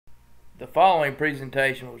The following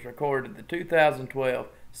presentation was recorded at the 2012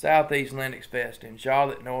 SouthEast LinuxFest in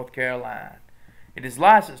Charlotte, North Carolina. It is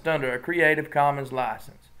licensed under a Creative Commons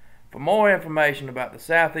license. For more information about the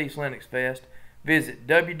SouthEast LinuxFest, visit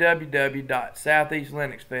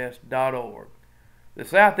www.southeastlinuxfest.org. The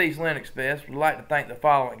SouthEast LinuxFest would like to thank the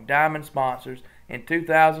following diamond sponsors in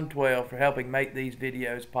 2012 for helping make these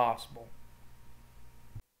videos possible.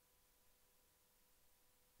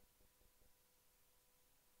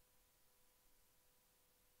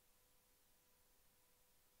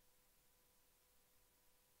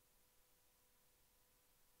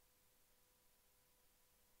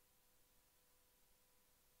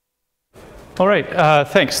 All right,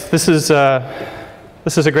 thanks. This is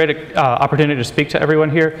a great opportunity to speak to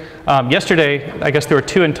everyone here. Yesterday, I guess there were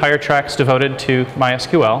 2 entire tracks devoted to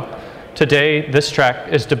MySQL. Today, this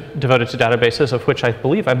track is devoted to databases, of which I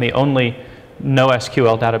believe I'm the only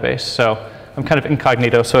NoSQL database. So I'm kind of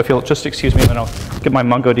incognito, so if you'll just excuse me, then I'll get my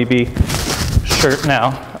MongoDB shirt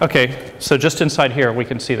now. OK, so just inside here, we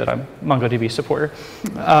can see that I'm a MongoDB supporter.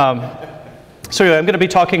 So anyway, I'm going to be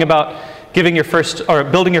talking about building your first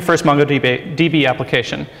MongoDB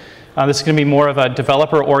application. This is going to be more of a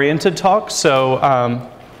developer-oriented talk. So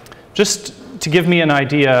just to give me an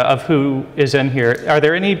idea of who is in here, are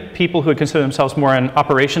there any people who would consider themselves more in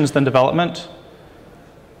operations than development?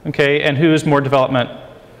 OK, and who is more development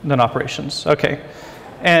than operations? OK,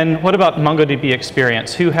 and what about MongoDB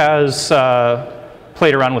experience? Who has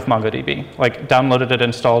played around with MongoDB, like downloaded it,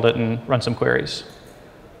 installed it, and run some queries?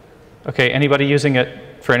 OK, anybody using it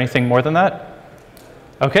for anything more than that?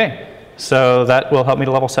 OK, so that will help me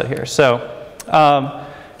to level set here. So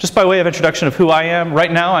just by way of introduction of who I am,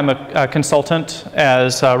 right now I'm a consultant,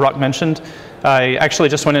 as Rock mentioned. I actually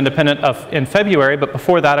just went independent in February, but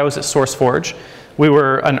before that I was at SourceForge. We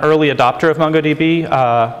were an early adopter of MongoDB.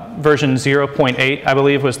 Version 0.8, I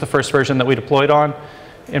believe, was the first version that we deployed on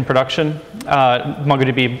in production.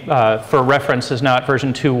 MongoDB, for reference, is now at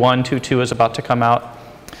version 2.1. 2.2 is about to come out.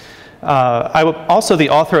 I'm also the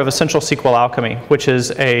author of Essential SQL Alchemy, which is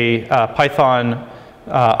a Python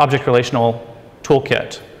object relational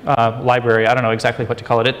toolkit library. I don't know exactly what to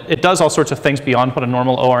call it. It does all sorts of things beyond what a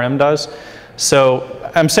normal ORM does.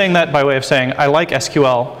 So I'm saying that by way of saying I like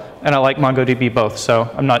SQL and I like MongoDB both. So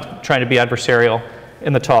I'm not trying to be adversarial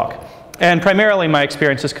in the talk. And primarily my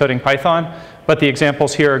experience is coding Python. But the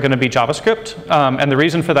examples here are going to be JavaScript. And the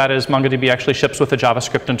reason for that is MongoDB actually ships with a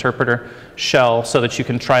JavaScript interpreter shell so that you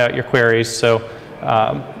can try out your queries. So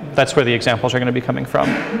that's where the examples are going to be coming from.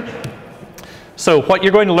 So what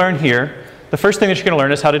you're going to learn here, the first thing that you're going to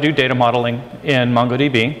learn is how to do data modeling in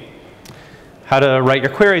MongoDB, how to write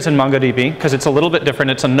your queries in MongoDB, because it's a little bit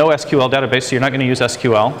different. It's a NoSQL database, so you're not going to use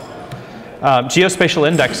SQL. Geospatial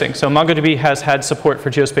indexing. So MongoDB has had support for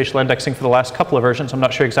geospatial indexing for the last couple of versions. I'm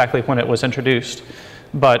not sure exactly when it was introduced.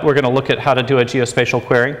 But we're going to look at how to do a geospatial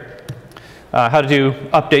query, how to do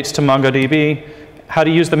updates to MongoDB, how to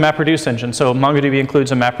use the MapReduce engine. So MongoDB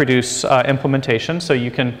includes a MapReduce implementation. So you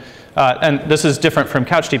can, and this is different from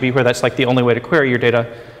CouchDB, where that's like the only way to query your data.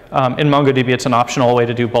 In MongoDB, it's an optional way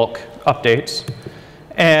to do bulk updates.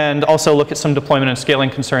 And also look at some deployment and scaling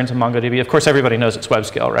concerns in MongoDB. Of course, everybody knows it's web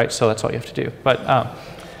scale, right? So that's all you have to do. But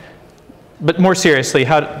more seriously,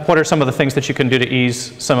 what are some of the things that you can do to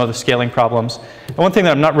ease some of the scaling problems? And one thing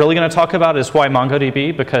that I'm not really going to talk about is why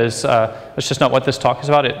MongoDB, because that's just not what this talk is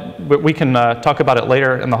about. We can talk about it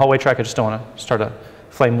later in the hallway track. I just don't want to start a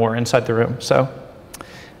flame war inside the room. So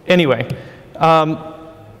anyway.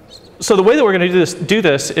 So the way that we're going to do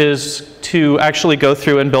this is to actually go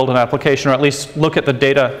through and build an application, or at least look at the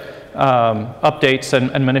data updates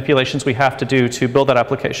and manipulations we have to do to build that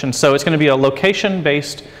application. So it's going to be a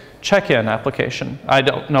location-based check-in application. I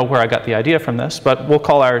don't know where I got the idea from this, but we'll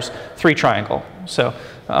call ours 3-triangle. So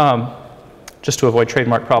just to avoid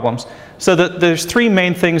trademark problems. So there's 3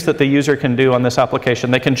 main things that the user can do on this application.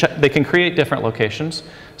 They can create different locations.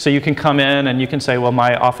 So you can come in and you can say, well,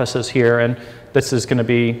 my office is here, and this is going to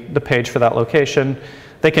be the page for that location.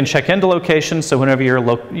 They can check into locations, so whenever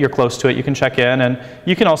you're close to it, you can check in, and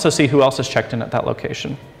you can also see who else is checked in at that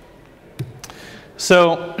location.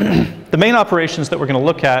 So the main operations that we're going to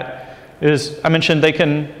look at is, I mentioned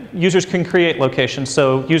users can create locations,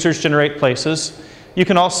 so users generate places. You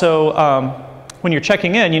can also, when you're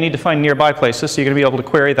checking in, you need to find nearby places, so you're going to be able to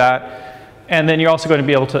query that. And then you're also going to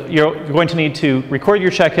be able to, you're going to need to record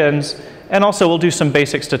your check-ins, and also we'll do some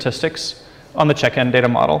basic statistics on the check-in data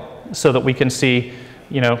model so that we can see,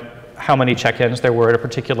 how many check-ins there were at a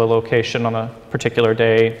particular location on a particular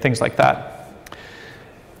day, things like that.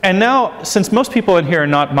 And now, since most people in here are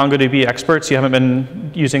not MongoDB experts, you haven't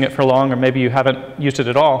been using it for long, or maybe you haven't used it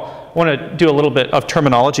at all, I want to do a little bit of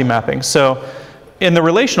terminology mapping. So in the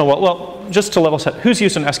relational, well, just to level set, who's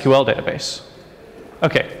used an SQL database?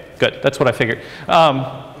 Okay, good. That's what I figured.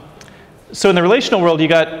 So in the relational world, you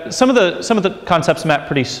got some of the concepts map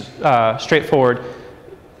pretty straightforward.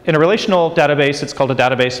 In a relational database, it's called a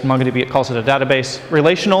database. In MongoDB, it calls it a database.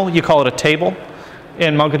 Relational, you call it a table.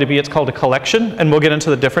 In MongoDB, it's called a collection, and we'll get into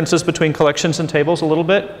the differences between collections and tables a little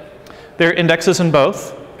bit. There are indexes in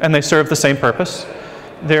both, and they serve the same purpose.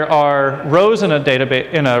 There are rows in a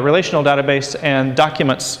database, in a relational database, and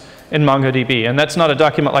documents in MongoDB, and that's not a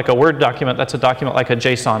document like a Word document, that's a document like a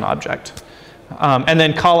JSON object. And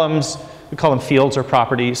then columns, we call them fields or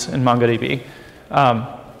properties in MongoDB.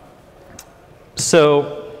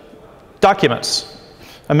 So documents,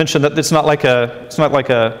 I mentioned that it's not like a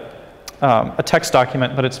text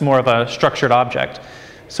document, but it's more of a structured object.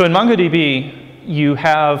 So in MongoDB, you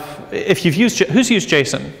have, if you've used, who's used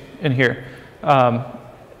JSON in here?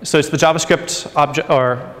 So it's the JavaScript object,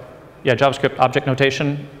 JavaScript object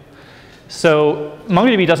notation. So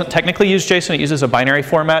MongoDB doesn't technically use JSON, it uses a binary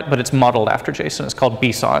format, but it's modeled after JSON. It's called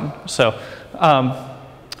BSON. So,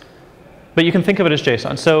 but you can think of it as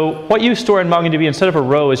JSON. So what you store in MongoDB instead of a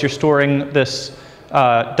row is you're storing this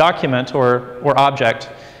document or object,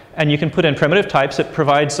 and you can put in primitive types. It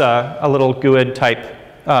provides a little GUID type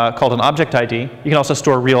called an object ID. You can also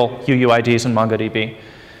store real UUIDs in MongoDB.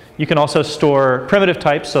 You can also store primitive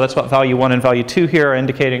types, so that's what value 1 and value 2 here are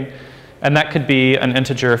indicating. And that could be an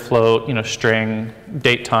integer, float, string,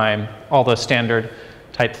 date, time, all the standard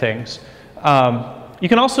type things. You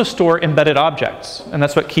can also store embedded objects, and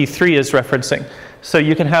that's what key 3 is referencing. So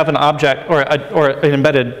you can have an object or an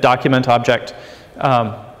embedded document object,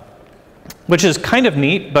 which is kind of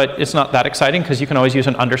neat, but it's not that exciting because you can always use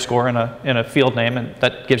an underscore in a field name, and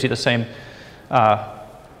that gives you the same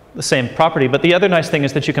property. But the other nice thing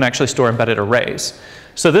is that you can actually store embedded arrays.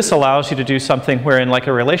 So this allows you to do something where in like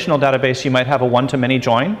a relational database, you might have a one-to-many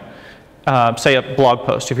join. Say a blog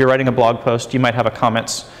post. If you're writing a blog post, you might have a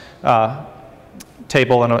comments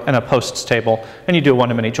table and a posts table, and you do a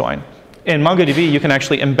one-to-many join. In MongoDB, you can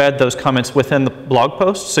actually embed those comments within the blog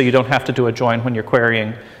post, so you don't have to do a join when you're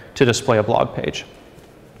querying to display a blog page,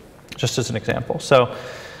 just as an example. So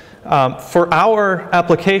for our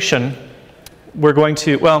application, we're going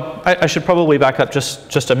to, well, I should probably back up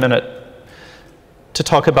just a minute to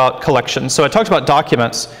talk about collections. So I talked about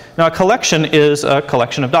documents. Now a collection is a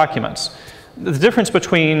collection of documents. The difference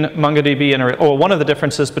between MongoDB and one of the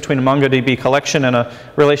differences between a MongoDB collection and a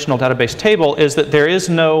relational database table is that there is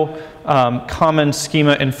no common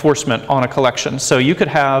schema enforcement on a collection. So you could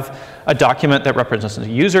have a document that represents a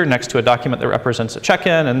user next to a document that represents a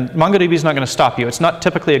check-in, and MongoDB is not going to stop you. It's not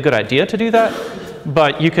typically a good idea to do that,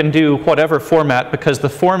 but you can do whatever format because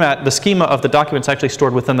the schema of the document is actually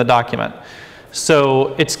stored within the document.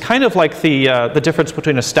 So it's kind of like the difference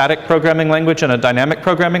between a static programming language and a dynamic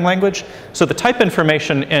programming language. So the type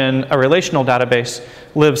information in a relational database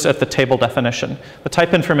lives at the table definition. The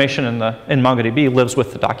type information in MongoDB lives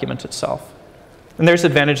with the document itself. And there's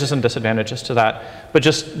advantages and disadvantages to that, but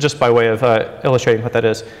just by way of illustrating what that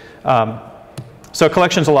is. So a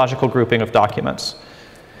collection is a logical grouping of documents.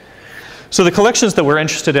 So the collections that we're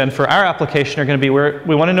interested in for our application are going to be where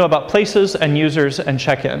we want to know about places and users and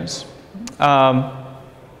check-ins. On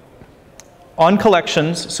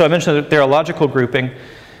collections, so I mentioned that they're a logical grouping.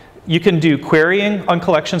 You can do querying on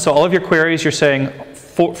collections. So all of your queries, you're saying,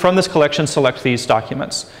 from this collection, select these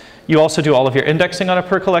documents. You also do all of your indexing on a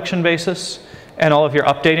per collection basis and all of your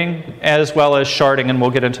updating, as well as sharding, and we'll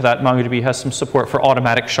get into that. MongoDB has some support for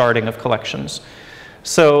automatic sharding of collections.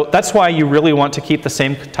 So that's why you really want to keep the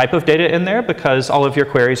same type of data in there, because all of your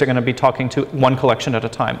queries are going to be talking to one collection at a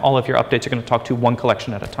time. All of your updates are going to talk to one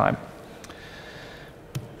collection at a time.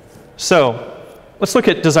 So let's look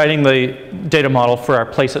at designing the data model for our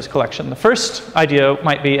places collection. The first idea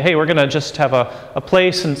might be, hey, we're going to just have a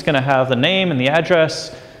place, and it's going to have the name and the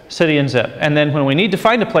address, city and zip. And then when we need to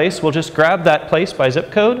find a place, we'll just grab that place by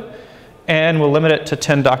zip code, and we'll limit it to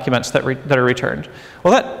 10 documents that are returned.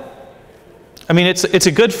 Well, it's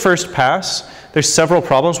a good first pass. There's several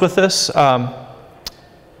problems with this. And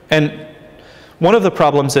one of the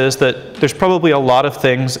problems is that there's probably a lot of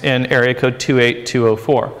things in area code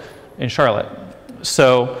 28204 in Charlotte.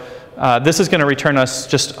 So this is going to return us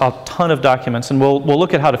just a ton of documents, and we'll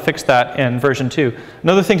look at how to fix that in version 2.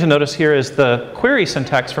 Another thing to notice here is the query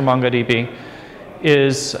syntax for MongoDB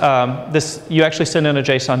is you actually send in a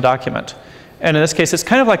JSON document. And in this case, it's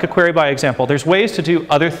kind of like a query by example. There's ways to do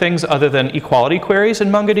other things other than equality queries in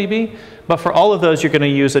MongoDB, but for all of those, you're going to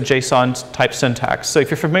use a JSON type syntax. So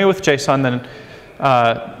if you're familiar with JSON,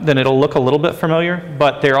 then it'll look a little bit familiar,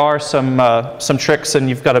 but there are some tricks, and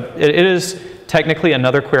you've got to, it is technically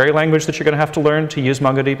another query language that you're going to have to learn to use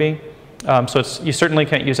MongoDB. So you certainly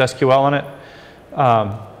can't use SQL on it.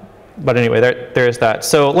 But anyway, there is that.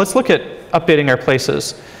 So let's look at updating our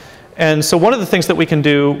places. And so one of the things that we can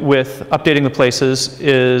do with updating the places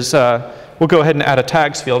is we'll go ahead and add a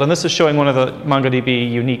tags field. And this is showing one of the MongoDB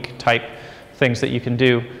unique type things that you can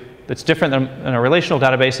do that's different than in a relational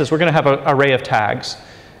database. We're going to have an array of tags.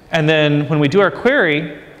 And then when we do our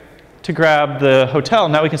query to grab the hotel,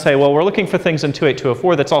 now we can say, well, we're looking for things in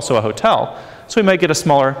 28204 that's also a hotel. So we might get a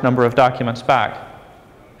smaller number of documents back.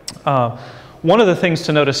 One of the things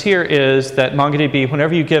to notice here is that MongoDB,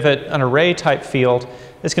 whenever you give it an array type field,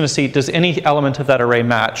 it's going to see, does any element of that array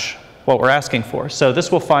match what we're asking for? So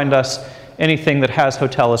this will find us anything that has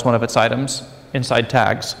hotel as one of its items inside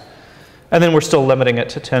tags. And then we're still limiting it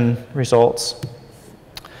to 10 results.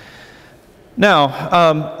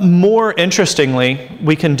 Now, more interestingly,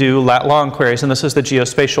 we can do lat-long queries, and this is the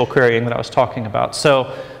geospatial querying that I was talking about.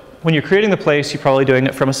 So when you're creating the place, you're probably doing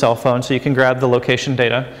it from a cell phone, so you can grab the location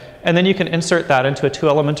data, and then you can insert that into a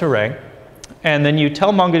 2-element array. And then you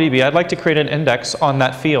tell MongoDB, I'd like to create an index on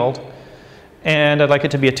that field, and I'd like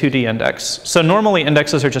it to be a 2D index. So normally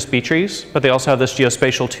indexes are just B trees, but they also have this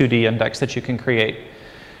geospatial 2D index that you can create.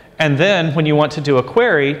 And then when you want to do a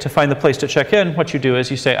query to find the place to check in, what you do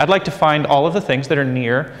is you say, I'd like to find all of the things that are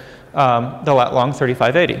near the lat-long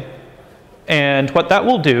 3580. And what that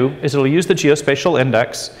will do is it'll use the geospatial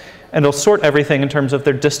index, and it'll sort everything in terms of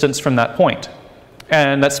their distance from that point.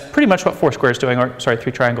 And that's pretty much what Foursquare is doing, or sorry,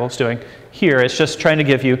 3Triangle is doing here. It's just trying to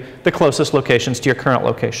give you the closest locations to your current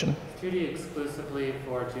location. 2D exclusively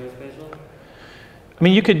for geospatial? I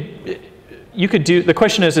mean, you could do, the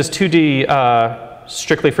question is 2D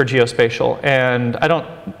strictly for geospatial? And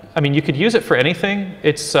I mean, you could use it for anything.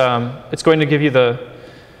 It's going to give you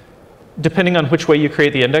depending on which way you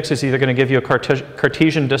create the index, it's either going to give you a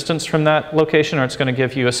Cartesian distance from that location, or it's going to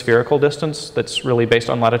give you a spherical distance that's really based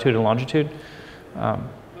on latitude and longitude.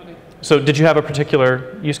 So did you have a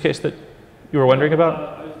particular use case that you were wondering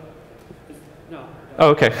about? No. Oh,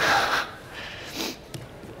 okay.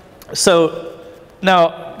 So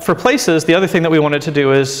now for places, the other thing that we wanted to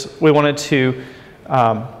do is we wanted to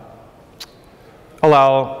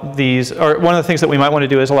allow these, or one of the things that we might want to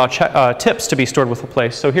do is allow tips to be stored with the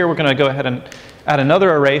place. So here we're going to go ahead and add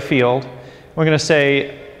another array field. We're going to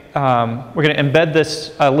say, we're going to embed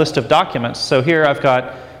this list of documents. So here I've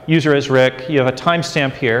got user is Rick. You have a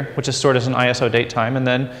timestamp here, which is stored as an ISO date time, and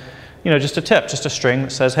then just a tip, just a string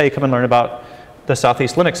that says, hey, come and learn about the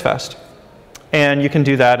SouthEast LinuxFest. And you can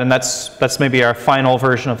do that, and that's maybe our final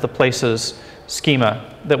version of the places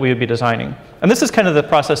schema that we would be designing. And this is kind of the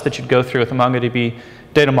process that you'd go through with a MongoDB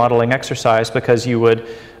data modeling exercise, because you would,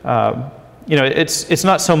 it's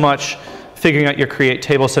not so much figuring out your create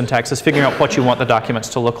table syntax, it's figuring out what you want the documents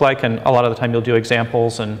to look like, and a lot of the time you'll do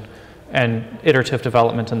examples and iterative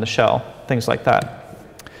development in the shell, things like that.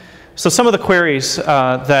 So some of the queries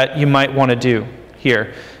that you might want to do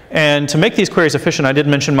here. And to make these queries efficient, I did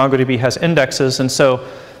mention MongoDB has indexes, and so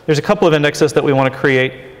there's a couple of indexes that we want to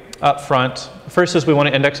create up front. First is we want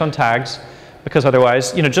to index on tags, because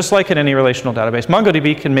otherwise, just like in any relational database,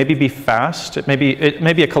 MongoDB can maybe be fast. Maybe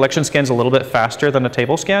a collection scan's a little bit faster than a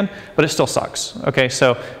table scan, but it still sucks. Okay,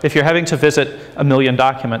 so if you're having to visit 1 million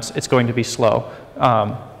documents, it's going to be slow.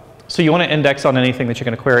 So you want to index on anything that you're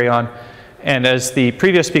going to query on. And as the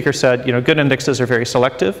previous speaker said, good indexes are very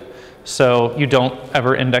selective. So you don't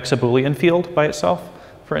ever index a Boolean field by itself,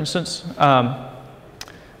 for instance.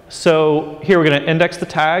 So here we're going to index the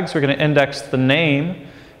tags, we're going to index the name,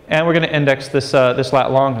 and we're going to index this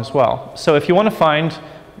lat long as well. So if you want to find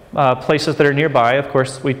places that are nearby, of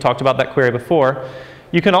course, we talked about that query before.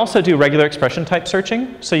 You can also do regular expression type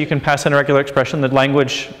searching. So you can pass in a regular expression. The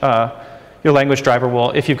language, your language driver will,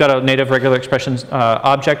 if you've got a native regular expressions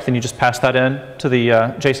object, then you just pass that in to the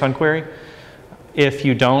JSON query. If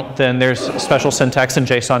you don't, then there's special syntax in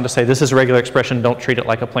JSON to say this is a regular expression, don't treat it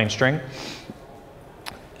like a plain string.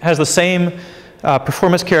 It has the same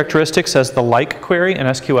performance characteristics as the like query in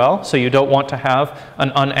SQL, so you don't want to have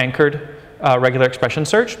an unanchored regular expression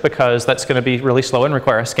search, because that's going to be really slow and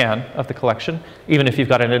require a scan of the collection, even if you've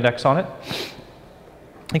got an index on it.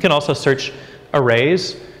 You can also search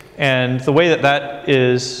arrays, and the way that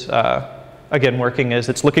is, again, working is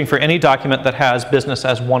it's looking for any document that has business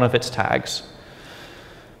as one of its tags.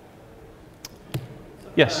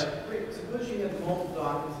 Yes? Suppose you have multiple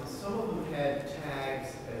documents and some of them had tags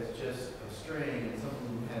as just a string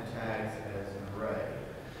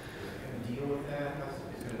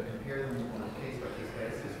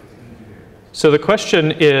So the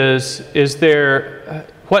question is there,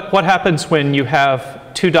 what happens when you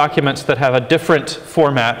have two documents that have a different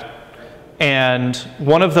format, and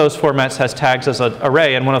one of those formats has tags as an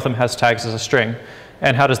array and one of them has tags as a string?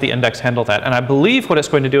 And how does the index handle that? And I believe what it's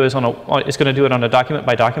going to do is it's going to do it on a document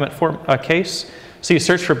by document case. So you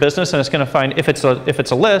search for business and it's going to find, if it's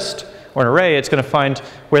a list or an array, it's going to find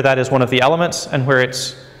where that is one of the elements, and where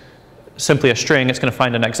it's simply a string, it's going to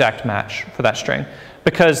find an exact match for that string.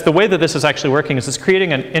 Because the way that this is actually working is it's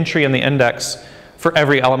creating an entry in the index for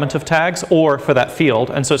every element of tags or for that field.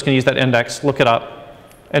 And so it's going to use that index, look it up,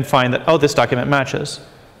 and find that, oh, this document matches.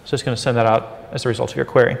 So it's going to send that out as a result of your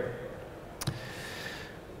query.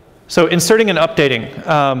 So inserting and updating.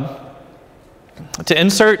 To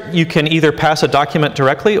insert, you can either pass a document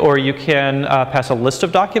directly, or you can pass a list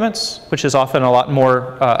of documents, which is often a lot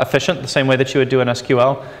more efficient, the same way that you would do in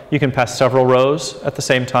SQL. You can pass several rows at the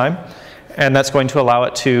same time, and that's going to allow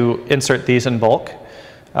it to insert these in bulk,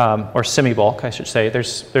 or semi-bulk, I should say.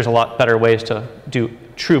 There's a lot better ways to do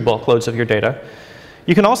true bulk loads of your data.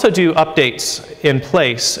 You can also do updates in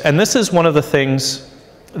place, and this is one of the things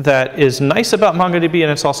that is nice about MongoDB,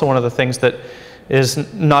 and it's also one of the things that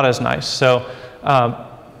is not as nice. So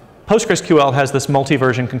PostgreSQL has this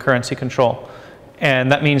multi-version concurrency control,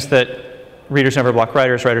 and that means that readers never block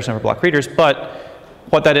writers, writers never block readers, but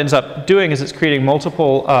what that ends up doing is it's creating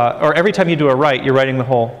multiple, or every time you do a write, you're writing the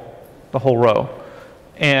whole row.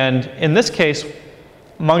 And in this case,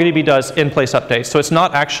 MongoDB does in-place updates, so it's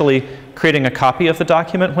not actually creating a copy of the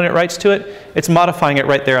document when it writes to it, it's modifying it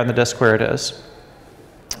right there on the disk where it is.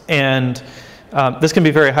 And this can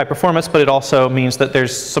be very high performance, but it also means that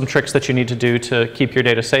there's some tricks that you need to do to keep your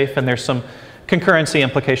data safe, and there's some concurrency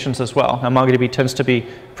implications as well. Now, MongoDB tends to be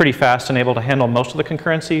pretty fast and able to handle most of the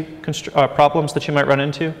concurrency problems that you might run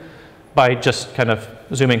into by just kind of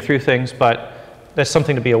zooming through things, but that's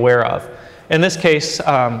something to be aware of. In this case,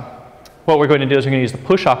 what we're going to do is we're going to use the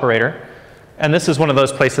push operator, and this is one of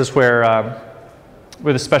those places where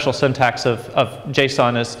the special syntax of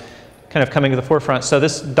JSON is kind of coming to the forefront. So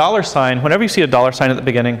this $, whenever you see a $sign at the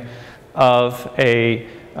beginning of a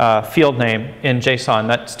field name in JSON,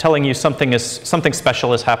 that's telling you something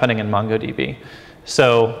special is happening in MongoDB.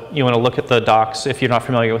 So you want to look at the docs if you're not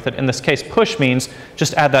familiar with it. In this case, push means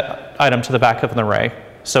just add that item to the back of an array.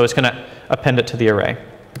 So it's going to append it to the array.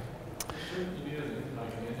 Shouldn't you need an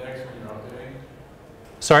index when you're updating?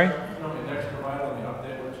 Sorry? No index provided on the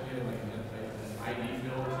update, what you need like an ID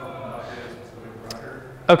field or something to update a specific record?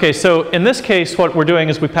 Okay, so in this case, what we're doing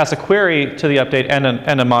is we pass a query to the update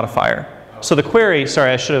and a modifier. So the query,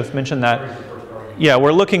 sorry, I should have mentioned that. Yeah,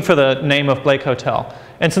 we're looking for the name of Blake Hotel.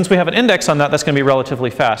 And since we have an index on that, that's going to be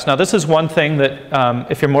relatively fast. Now, this is one thing that,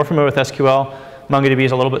 if you're more familiar with SQL, MongoDB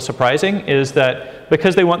is a little bit surprising, is that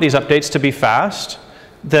because they want these updates to be fast,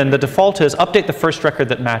 then the default is update the first record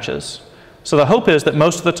that matches. So the hope is that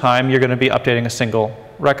most of the time, you're going to be updating a single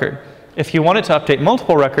record. If you wanted to update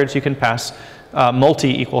multiple records, you can pass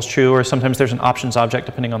multi equals true, or sometimes there's an options object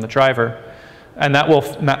depending on the driver. And that will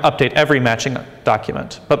update every matching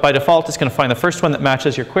document. But by default, it's going to find the first one that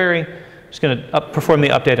matches your query. It's going to perform the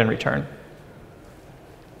update and return.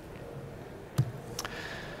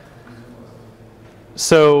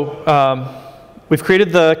 So we've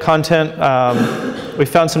created the content. We've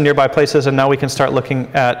found some nearby places, and now we can start looking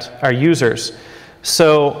at our users.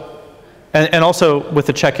 So, and also with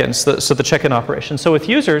the check-ins, so the check-in operation. So with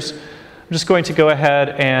users, I'm just going to go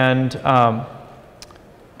ahead and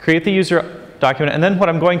create the user document, and then what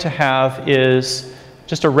I'm going to have is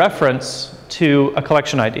just a reference to a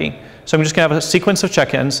collection ID. So I'm just going to have a sequence of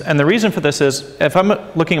check-ins, and the reason for this is if I'm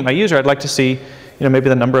looking at my user, I'd like to see, maybe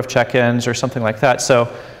the number of check-ins or something like that.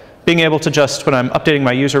 So being able to just, when I'm updating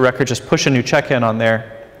my user record, just push a new check-in on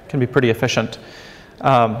there can be pretty efficient.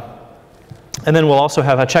 And then we'll also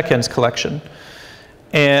have a check-ins collection.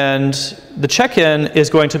 And the check-in is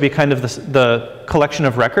going to be kind of the collection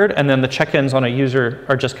of record, and then the check-ins on a user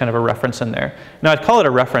are just kind of a reference in there. Now, I'd call it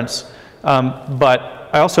a reference, but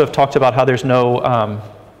I also have talked about how there's no,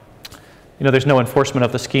 there's no enforcement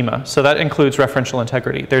of the schema. So that includes referential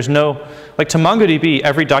integrity. There's no, like to MongoDB,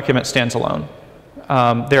 every document stands alone.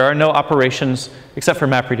 There are no operations, except for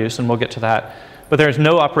MapReduce, and we'll get to that. But there's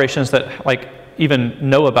no operations that even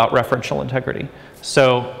know about referential integrity.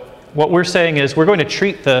 So what we're saying is we're going to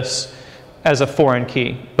treat this as a foreign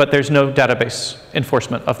key, but there's no database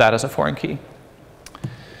enforcement of that as a foreign key.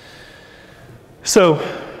 So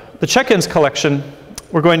the check-ins collection,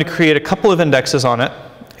 we're going to create a couple of indexes on it.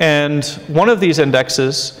 And one of these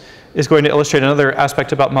indexes is going to illustrate another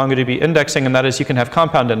aspect about MongoDB indexing, and that is you can have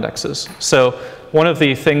compound indexes. So one of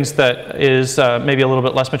the things that is maybe a little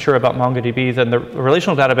bit less mature about MongoDB than the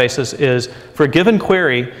relational databases is for a given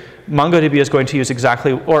query, MongoDB is going to use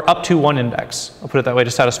exactly or up to one index, I'll put it that way,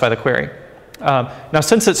 to satisfy the query. Now,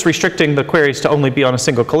 since it's restricting the queries to only be on a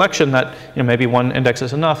single collection, that maybe one index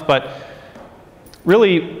is enough, but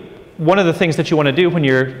really one of the things that you want to do when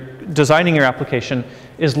you're designing your application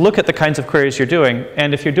is look at the kinds of queries you're doing.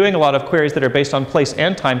 And if you're doing a lot of queries that are based on place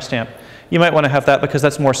and timestamp, you might want to have that because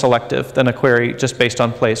that's more selective than a query just based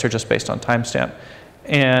on place or just based on timestamp.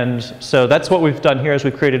 And so that's what we've done here is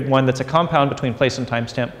we've created one that's a compound between place and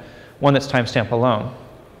timestamp, one that's timestamp alone.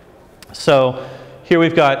 So here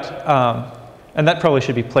we've got, and that probably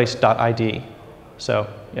should be place.id. So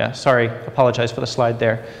yeah, sorry, apologize for the slide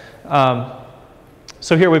there.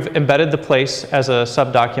 So here we've embedded the place as a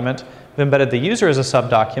subdocument. We've embedded the user as a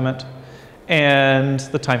subdocument. And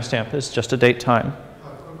the timestamp is just a date time.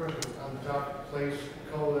 Quick question. On top, place,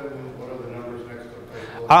 colon, what are the numbers next to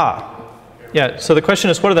the place? Yeah, so the question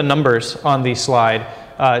is what are the numbers on the slide?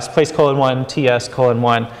 It's place :1, TS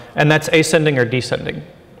 :1, and that's ascending or descending.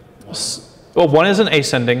 Well, 1 is an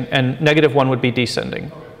ascending, and -1 would be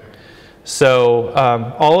descending. So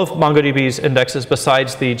all of MongoDB's indexes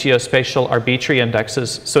besides the geospatial are B-tree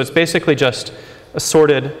indexes. So it's basically just a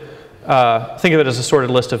sorted, think of it as a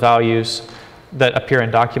sorted list of values that appear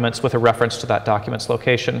in documents with a reference to that document's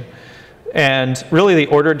location. And really the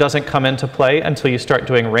order doesn't come into play until you start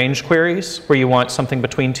doing range queries where you want something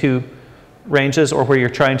between two ranges or where you're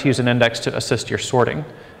trying to use an index to assist your sorting.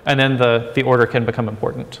 And then the order can become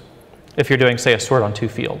important if you're doing, say, a sort on 2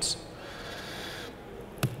 fields.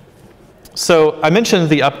 So I mentioned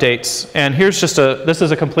the updates, and here's just this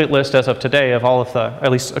is a complete list as of today of all of the, at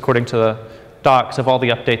least according to the docs, of all the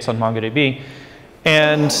updates on MongoDB.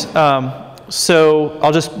 And so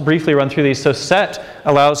I'll just briefly run through these. So set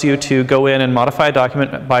allows you to go in and modify a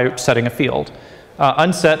document by setting a field.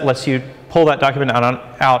 Unset lets you pull that document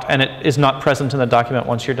out, and it is not present in the document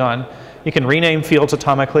once you're done. You can rename fields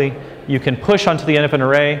atomically. You can push onto the end of an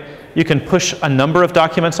array. You can push a number of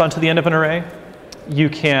documents onto the end of an array. You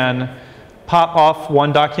can pop off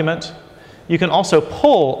one document. You can also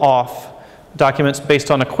pull off documents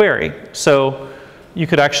based on a query. So you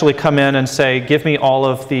could actually come in and say, give me all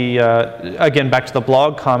of the, again, back to the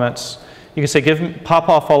blog comments. You can say, pop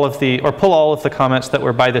off all of the, or pull all of the comments that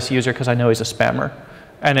were by this user because I know he's a spammer.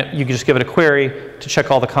 And you can just give it a query to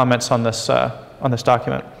check all the comments on this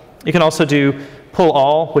document. You can also do pull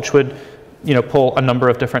all, which would pull a number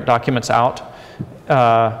of different documents out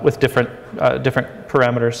with different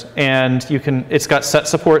parameters. And it's got set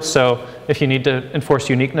support, so if you need to enforce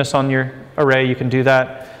uniqueness on your array, you can do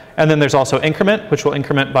that. And then there's also increment, which will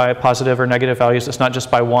increment by positive or negative values. It's not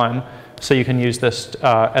just by 1. So you can use this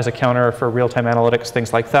as a counter for real-time analytics,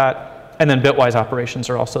 things like that. And then bitwise operations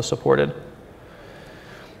are also supported.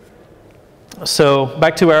 So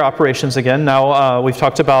back to our operations again. Now we've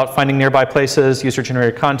talked about finding nearby places,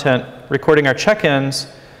 user-generated content, recording our check-ins,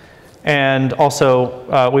 and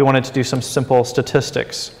also we wanted to do some simple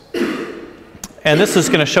statistics. And this is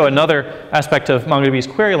going to show another aspect of MongoDB's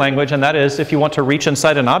query language, and that is if you want to reach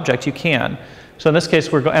inside an object, you can. So in this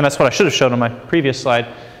case, and that's what I should have shown on my previous slide.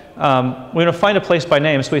 We're going to find a place by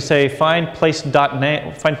name. So we say find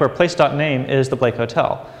place.name, find where place.name is the Blake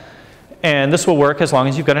Hotel. And this will work as long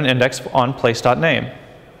as you've got an index on place.name.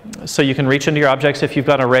 So you can reach into your objects. If you've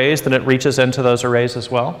got arrays, then it reaches into those arrays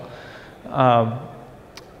as well.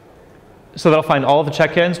 So that'll find all of the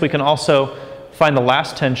check-ins. We can also find the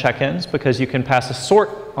last 10 check-ins because you can pass a sort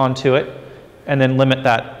onto it and then limit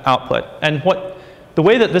that output. And the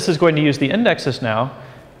way that this is going to use the indexes now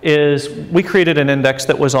is we created an index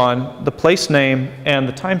that was on the place name and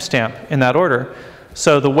the timestamp in that order.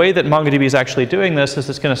 So the way that MongoDB is actually doing this is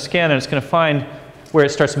it's going to scan and it's going to find where it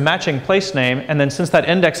starts matching place name, and then since that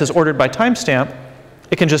index is ordered by timestamp,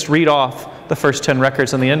 it can just read off the first 10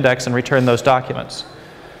 records in the index and return those documents.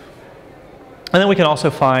 And then we can also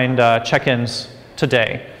find check-ins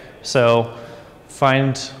today. So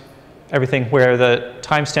find everything where the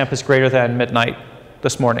timestamp is greater than midnight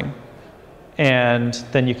this morning. And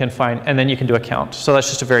then you can do a count. So that's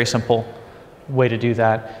just a very simple way to do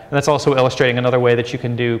that. And that's also illustrating another way that you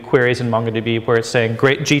can do queries in MongoDB where it's saying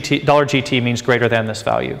 $GT means greater than this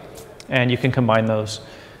value. And you can combine those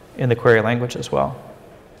in the query language as well.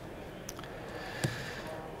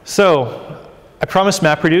 So I promised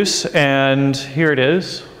MapReduce, and here it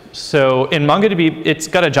is. So in MongoDB, it's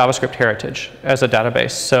got a JavaScript heritage as a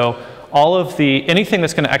database. So all of anything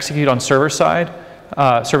that's going to execute on server-side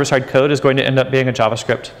code is going to end up being a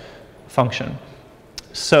JavaScript function.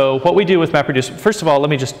 So what we do with MapReduce, first of all, let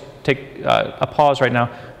me just take a pause right now.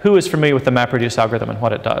 Who is familiar with the MapReduce algorithm and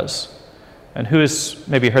what it does? And who has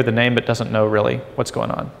maybe heard the name but doesn't know really what's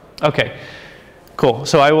going on? Okay, cool.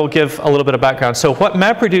 So I will give a little bit of background. So what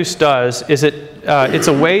MapReduce does is it's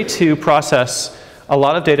a way to process a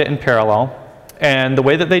lot of data in parallel. And the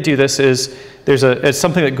way that they do this is it's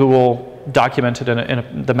something that Google documented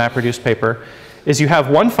in the MapReduce paper, is you have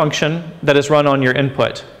one function that is run on your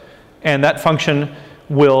input. And that function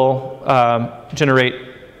will generate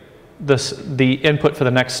the input for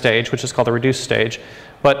the next stage, which is called the reduce stage.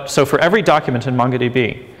 But so for every document in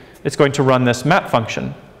MongoDB, it's going to run this map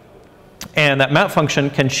function. And that map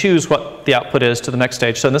function can choose what the output is to the next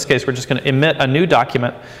stage. So in this case, we're just going to emit a new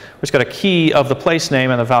document which got a key of the place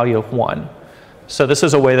name and the value of 1. So this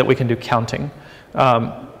is a way that we can do counting.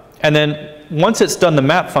 And then once it's done the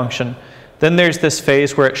map function, then there's this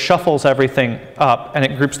phase where it shuffles everything up and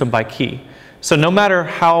it groups them by key. So no matter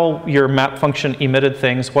how your map function emitted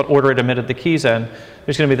things, what order it emitted the keys in,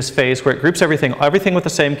 there's going to be this phase where it groups everything. Everything with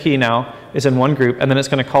the same key now is in one group, and then it's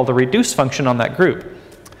going to call the reduce function on that group.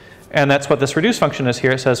 And that's what this reduce function is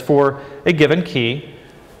here. It says for a given key,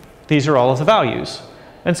 these are all of the values.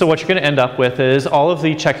 And so what you're going to end up with is all of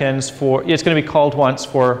the check-ins for, it's going to be called once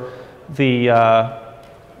for the,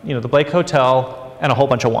 the Blake Hotel and a whole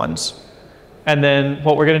bunch of ones. And then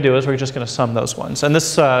what we're going to do is we're just going to sum those ones. And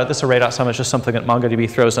this array.sum is just something that MongoDB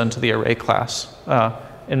throws into the array class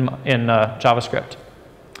in JavaScript.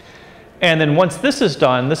 And then once this is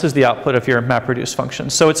done, this is the output of your MapReduce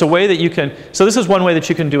function. So it's a way that you can, so this is one way that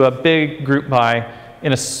you can do a big group by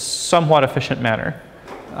in a somewhat efficient manner,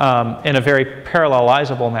 in a very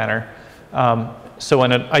parallelizable manner. So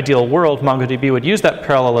in an ideal world, MongoDB would use that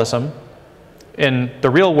parallelism. In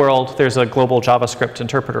the real world, there's a global JavaScript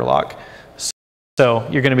interpreter lock. So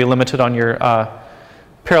you're going to be limited on your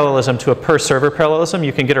parallelism to a per server parallelism.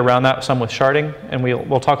 You can get around that some with sharding, and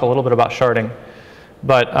we'll talk a little bit about sharding.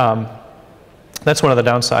 But that's one of the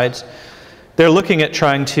downsides. They're looking at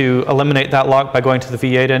trying to eliminate that lock by going to the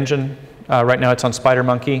V8 engine. Right now it's on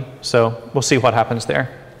SpiderMonkey, so we'll see what happens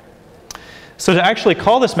there. So to actually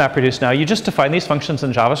call this MapReduce now, you just define these functions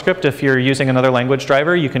in JavaScript. If you're using another language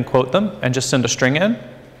driver, you can quote them and just send a string in.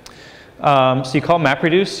 So you call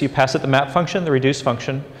MapReduce, you pass it the map function, the reduce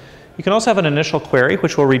function. You can also have an initial query,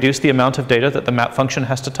 which will reduce the amount of data that the map function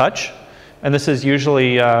has to touch. And this is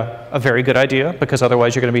usually a very good idea, because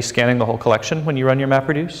otherwise you're going to be scanning the whole collection when you run your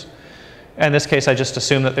MapReduce. In this case, I just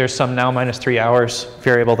assume that there's some now minus 3 hours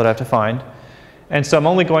variable that I have to find. And so I'm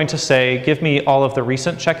only going to say, give me all of the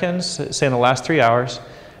recent check-ins, say in the last 3 hours.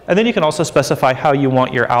 And then you can also specify how you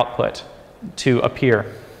want your output to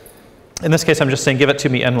appear. In this case, I'm just saying, give it to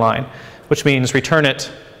me inline, which means return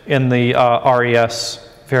it in the res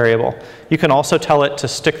variable. You can also tell it to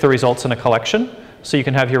stick the results in a collection. So you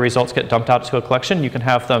can have your results get dumped out to a collection. You can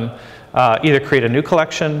have them either create a new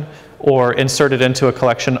collection or insert it into a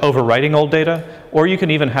collection overwriting old data, or you can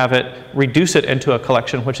even have it reduce it into a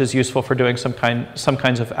collection, which is useful for doing some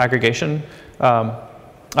kinds of aggregation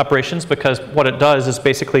operations, because what it does is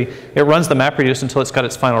basically it runs the MapReduce until it's got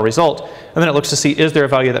its final result, and then it looks to see, is there a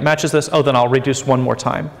value that matches this? Oh, then I'll reduce one more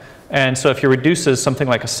time. And so if you reduces something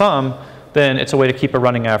like a sum, then it's a way to keep a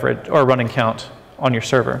running average or a running count on your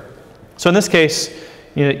server. So in this case,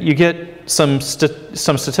 you get some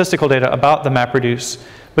statistical data about the MapReduce,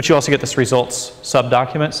 but you also get this results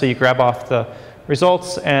subdocument. So you grab off the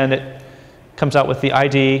results, and it comes out with the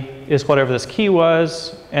ID is whatever this key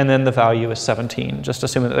was, and then the value is 17, just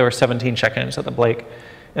assuming that there were 17 check-ins at the Blake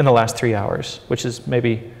in the last 3 hours, which is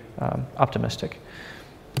maybe optimistic.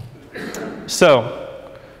 So,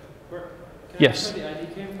 yes? Where the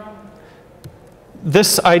ID came from?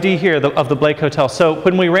 This ID here of the Blake Hotel. So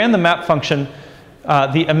when we ran the map function,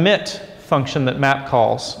 the emit function that map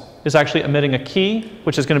calls is actually emitting a key,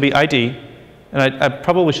 which is going to be ID. And I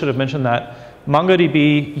probably should have mentioned that.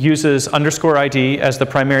 MongoDB uses _ID as the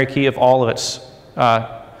primary key of all of its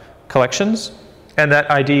collections. And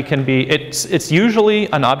that ID can be, it's usually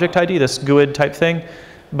an object ID, this GUID type thing,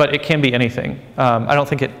 but it can be anything. I don't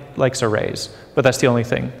think it likes arrays, but that's the only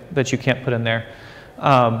thing that you can't put in there.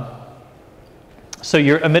 So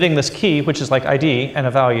you're emitting this key, which is like ID and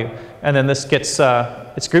a value. And then this gets,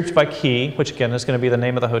 it's grouped by key, which again is going to be the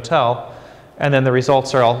name of the hotel. And then the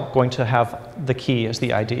results are all going to have the key as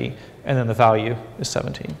the ID. And then the value is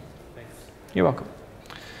 17. Thanks. You're welcome.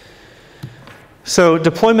 So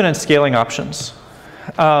deployment and scaling options.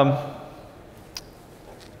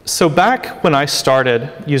 So back when I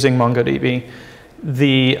started using MongoDB,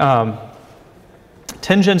 the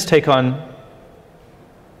Tengen's take on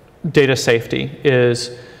data safety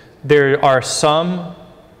is there are some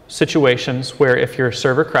situations where if your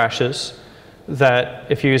server crashes,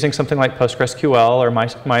 that if you're using something like PostgreSQL or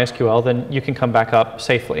MySQL, then you can come back up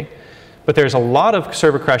safely. But there's a lot of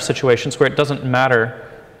server crash situations where it doesn't matter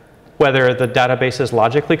whether the database is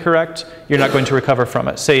logically correct, you're not going to recover from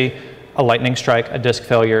it. Say a lightning strike, a disk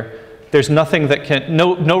failure. There's nothing that can,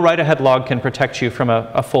 no write-ahead log can protect you from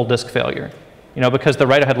a full disk failure, because the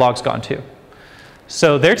write-ahead log's gone too.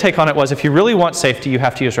 So their take on it was, if you really want safety, you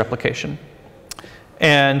have to use replication.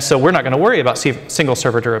 And so we're not going to worry about single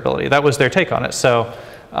server durability. That was their take on it. So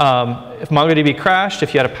if MongoDB crashed,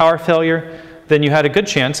 if you had a power failure, then you had a good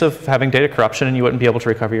chance of having data corruption and you wouldn't be able to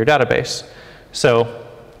recover your database. So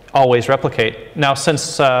always replicate. Now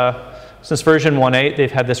since version 1.8,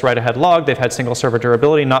 they've had this write-ahead log, they've had single server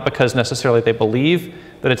durability, not because necessarily they believe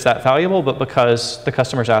that it's that valuable, but because the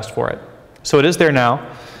customers asked for it. So it is there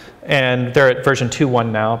now, and they're at version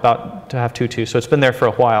 2.1 now, about to have 2.2, so it's been there for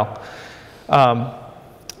a while.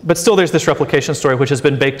 But still there's this replication story which has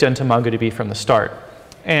been baked into MongoDB from the start.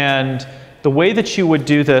 And the way that you would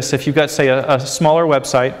do this, if you've got, say, a smaller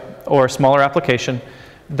website or a smaller application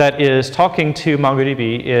that is talking to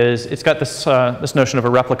MongoDB, is it's got this, this notion of a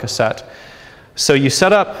replica set. So you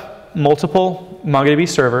set up multiple MongoDB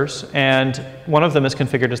servers, and one of them is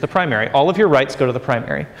configured as the primary. All of your writes go to the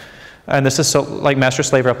primary. And this is like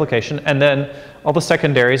master-slave replication. And then all the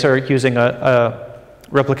secondaries are using a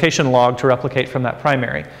replication log to replicate from that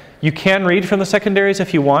primary. You can read from the secondaries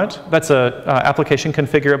if you want. That's an application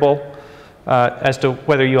configurable as to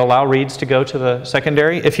whether you allow reads to go to the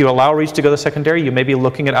secondary. If you allow reads to go to the secondary, you may be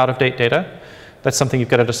looking at out-of-date data. That's something you've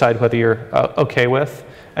got to decide whether you're OK with.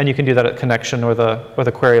 And you can do that at connection or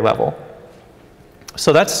the query level.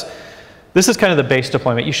 So this is kind of the base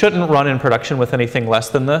deployment. You shouldn't run in production with anything less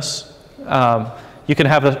than this. You can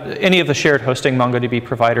have any of the shared hosting MongoDB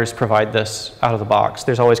providers provide this out of the box.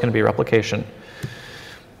 There's always going to be replication.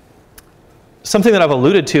 Something that I've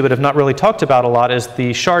alluded to but have not really talked about a lot is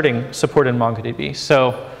the sharding support in MongoDB.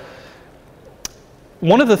 So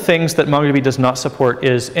one of the things that MongoDB does not support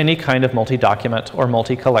is any kind of multi-document or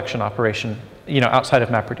multi-collection operation, outside of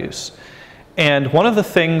MapReduce. And one of the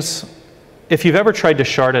things, if you've ever tried to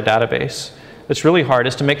shard a database, it's really hard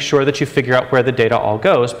is to make sure that you figure out where the data all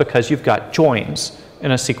goes, because you've got joins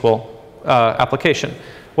in a SQL application.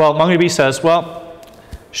 Well, MongoDB says, well,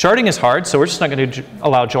 sharding is hard, so we're just not going to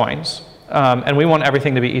allow joins. And we want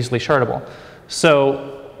everything to be easily shardable.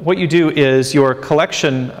 So what you do is your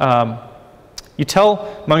collection, you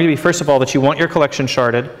tell MongoDB, first of all, that you want your collection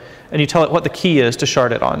sharded, and you tell it what the key is to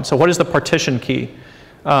shard it on. So what is the partition key?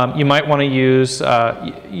 You might want to use,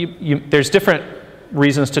 there's different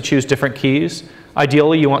reasons to choose different keys.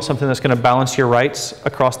 Ideally, you want something that's going to balance your writes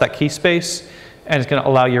across that key space, and it's going to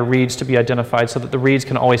allow your reads to be identified so that the reads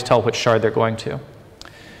can always tell which shard they're going to.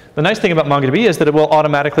 The nice thing about MongoDB is that it will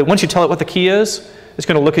automatically, once you tell it what the key is, it's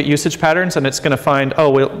going to look at usage patterns, and it's going to find, oh,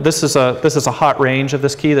 well, this is a hot range of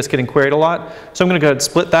this key that's getting queried a lot. So I'm going to go ahead and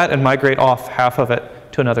split that and migrate off half of it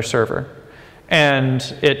to another server. And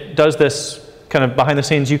it does this kind of behind the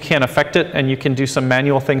scenes. You can affect it, and you can do some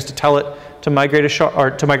manual things to tell it to migrate a shard, or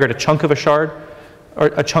to migrate a chunk of a shard, or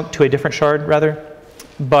a chunk to a different shard, rather.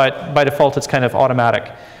 But by default, it's kind of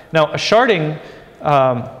automatic. Now, a sharding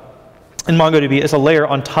in MongoDB is a layer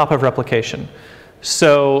on top of replication.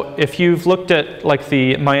 So if you've looked at like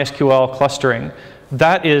the MySQL clustering,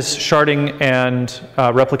 that is sharding and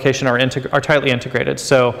replication are tightly integrated.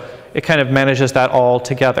 So it kind of manages that all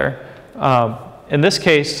together. In this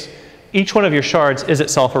case, each one of your shards is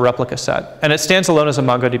itself a replica set, and it stands alone as a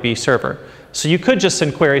MongoDB server. So you could just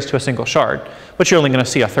send queries to a single shard, but you're only going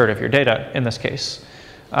to see a third of your data in this case.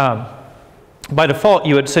 By default,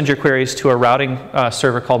 you would send your queries to a routing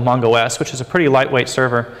server called MongoS, which is a pretty lightweight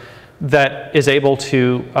server that is able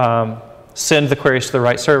to send the queries to the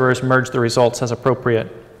right servers, merge the results as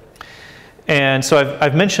appropriate. And so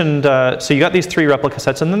I've mentioned, so you got these 3 replica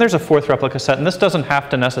sets, and then there's a 4th replica set, and this doesn't have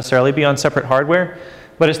to necessarily be on separate hardware,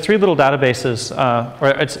 but it's 3 little databases, or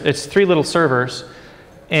it's 3 little servers,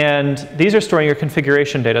 and these are storing your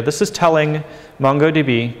configuration data. This is telling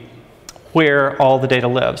MongoDB where all the data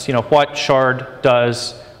lives. What shard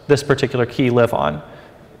does this particular key live on?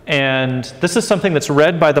 And this is something that's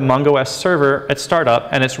read by the MongoS server at startup,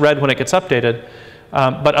 and it's read when it gets updated,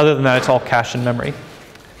 but other than that, it's all cached in memory.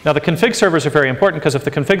 Now, the config servers are very important, because if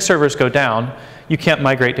the config servers go down, you can't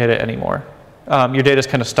migrate data anymore. Your data is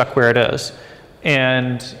kind of stuck where it is.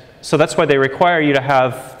 And so that's why they require you to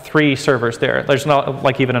have 3 servers there. There's not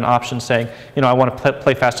like even an option saying, I want to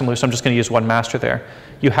play fast and loose, so I'm just going to use 1 master there.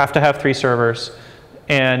 You have to have 3 servers.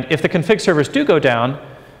 And if the config servers do go down,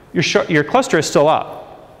 your cluster is still up.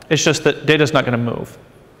 It's just that data is not going to move.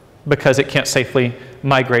 because it can't safely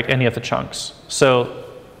migrate any of the chunks. So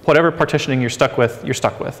whatever partitioning you're stuck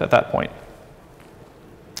with at that point.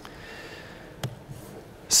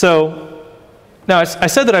 So now I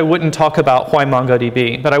said that I wouldn't talk about why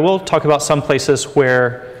MongoDB, but I will talk about some places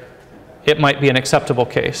where it might be an acceptable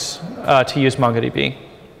case to use MongoDB.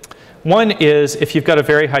 One is if you've got a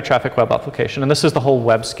very high traffic web application, and this is the whole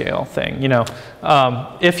web scale thing. You know,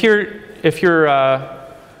 if your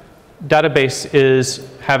database is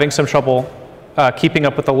having some trouble keeping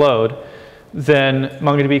up with the load, then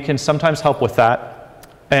MongoDB can sometimes help with that.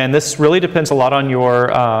 And this really depends a lot on your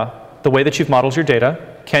the way that you've modeled your data.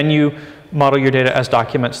 Can you model your data as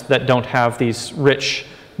documents that don't have these rich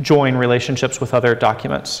join relationships with other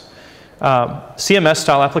documents? CMS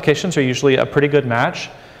style applications are usually a pretty good match.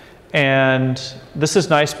 And this is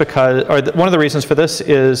nice because, one of the reasons for this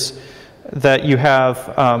is that you have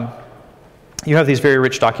these very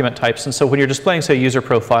rich document types. And so when you're displaying, say, a user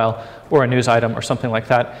profile or a news item or something like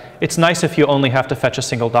that, it's nice if you only have to fetch a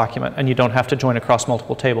single document and you don't have to join across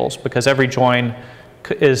multiple tables, because every join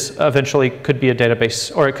is eventually could be a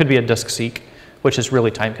database, or it could be a disk seek, which is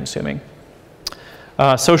really time consuming.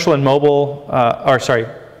 Social and mobile,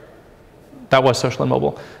 that was social and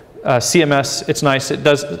mobile. CMS, it's nice.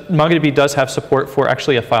 MongoDB does have support for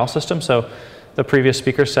actually a file system. So the previous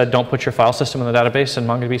speaker said, don't put your file system in the database, and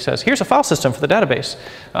MongoDB says, here's a file system for the database.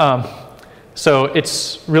 So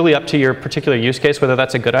it's really up to your particular use case whether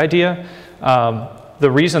that's a good idea.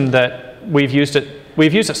 The reason that we've used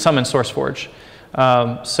it some in SourceForge.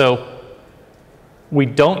 So we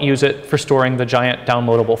don't use it for storing the giant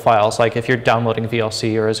downloadable files, like if you're downloading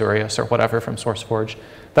VLC or Azurius or whatever from SourceForge.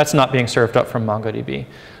 That's not being served up from MongoDB.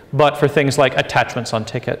 But for things like attachments on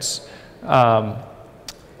tickets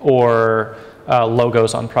or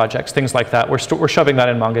logos on projects, things like that, we're shoving that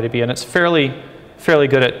in MongoDB, and it's fairly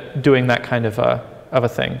good at doing that kind of a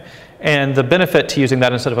thing. And the benefit to using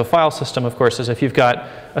that instead of a file system, of course, is if you've got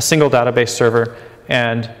a single database server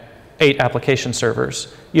and 8 application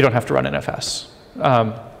servers, you don't have to run NFS.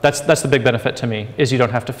 That's the big benefit to me, is you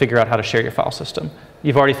don't have to figure out how to share your file system.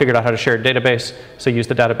 You've already figured out how to share a database, so use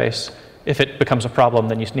the database. If it becomes a problem,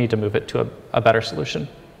 then you need to move it to a better solution.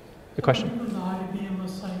 The question? On the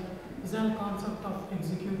RDBMS side, is there a concept of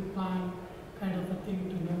execute plan kind of a thing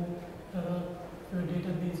to know whether your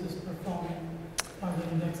database is performing or the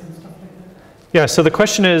index and stuff like that? Yeah, so the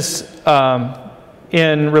question is,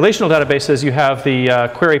 in relational databases, you have the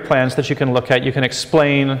query plans that you can look at. You can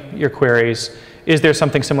explain your queries. Is there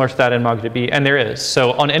something similar to that in MongoDB? And there is.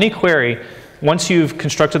 So on any query, once you've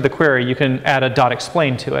constructed the query, you can add a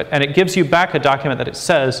 .explain to it, and it gives you back a document that it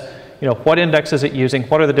says, you know, what index is it using?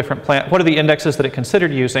 What are the different what are the indexes that it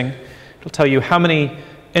considered using? It'll tell you how many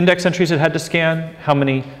index entries it had to scan, how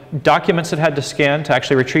many documents it had to scan to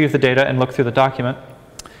actually retrieve the data and look through the document,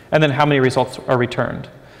 and then how many results are returned.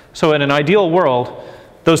 So in an ideal world,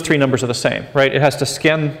 those 3 numbers are the same, right? It has to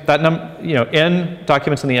scan that number, you know, n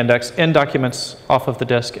documents in the index, n documents off of the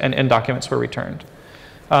disk, and n documents were returned.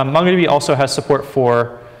 MongoDB also has support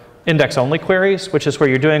for index-only queries, which is where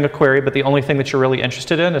you're doing a query, but the only thing that you're really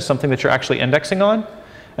interested in is something that you're actually indexing on.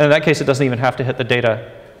 And in that case, it doesn't even have to hit the data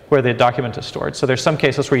where the document is stored. So there's some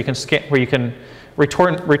cases where you can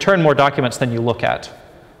return more documents than you look at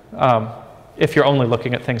if you're only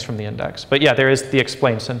looking at things from the index. But yeah, there is the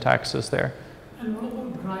explain syntax is there. And what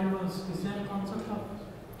about drivers? Is there a concept of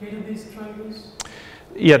database drivers?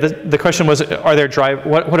 Yeah, the question was, are there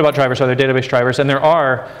what about drivers? Are there database drivers? And there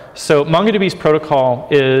are. So MongoDB's protocol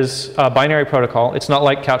is a binary protocol. It's not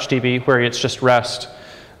like CouchDB where it's just REST.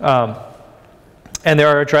 And there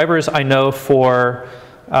are drivers I know for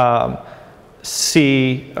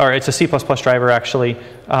C, or it's a C++ driver actually,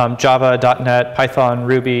 Java, .NET, Python,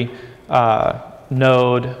 Ruby,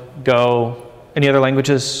 Node, Go. Any other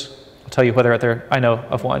languages? I'll tell you whether there. I know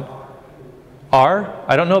of one. R?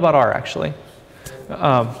 I don't know about R actually.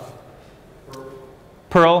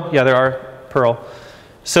 Perl, yeah, there are Perl.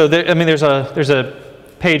 So there, I mean, there's a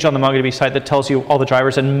page on the MongoDB site that tells you all the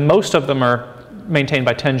drivers, and most of them are maintained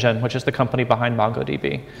by Tengen, which is the company behind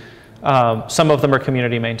MongoDB. Some of them are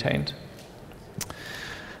community maintained.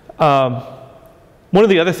 One of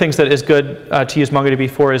the other things that is good to use MongoDB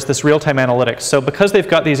for is this real-time analytics. So because they've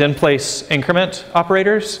got these in-place increment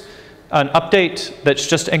operators, an update that's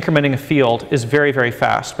just incrementing a field is very, very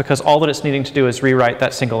fast, because all that it's needing to do is rewrite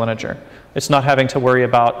that single integer. It's not having to worry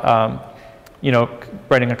about you know,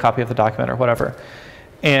 writing a copy of the document or whatever.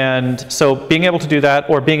 And so being able to do that,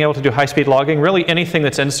 or being able to do high-speed logging, really anything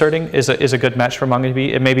that's inserting is a good match for MongoDB.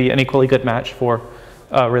 It may be an equally good match for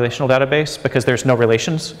a relational database, because there's no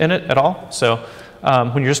relations in it at all. So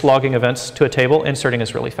when you're just logging events to a table, inserting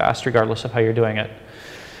is really fast, regardless of how you're doing it.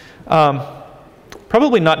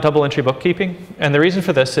 Probably not double entry bookkeeping, and the reason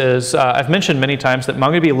for this is I've mentioned many times that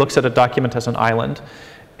MongoDB looks at a document as an island,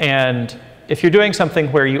 and if you're doing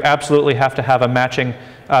something where you absolutely have to have a matching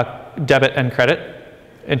debit and credit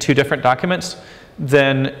in two different documents,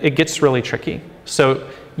 then it gets really tricky. So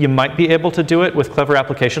you might be able to do it with clever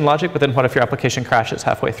application logic, but then what if your application crashes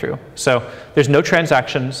halfway through? So there's no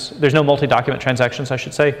transactions, there's no multi-document transactions, I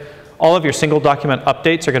should say. All of your single document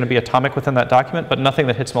updates are going to be atomic within that document, but nothing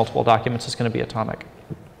that hits multiple documents is going to be atomic.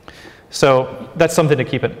 So that's something to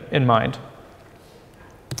keep in mind.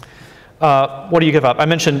 What do you give up? I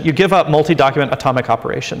mentioned you give up multi-document atomic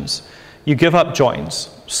operations. You give up joins.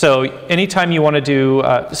 So anytime you want to do,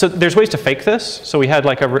 so there's ways to fake this. So we had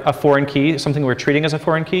like a foreign key, something we're treating as a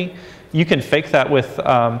foreign key. You can fake that with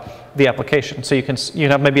the application. So you can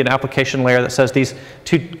have maybe an application layer that says these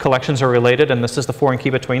two collections are related and this is the foreign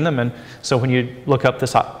key between them. And so when you look up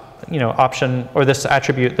this option or this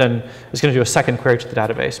attribute, then it's going to do a second query to the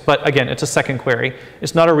database. But again, it's a second query.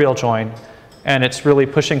 It's not a real join. And it's really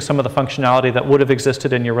pushing some of the functionality that would have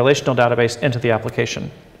existed in your relational database into the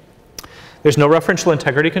application. There's no referential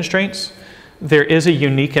integrity constraints. There is a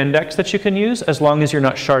unique index that you can use as long as you're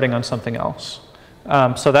not sharding on something else.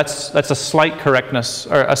 So that's a slight correctness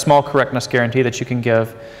or a small correctness guarantee that you can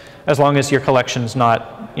give as long as your collection's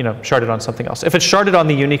not sharded on something else. If it's sharded on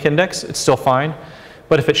the unique index, it's still fine.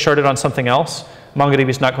 But if it's sharded on something else, MongoDB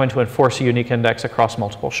is not going to enforce a unique index across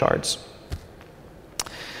multiple shards.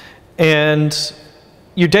 And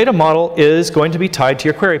your data model is going to be tied to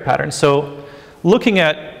your query pattern. So looking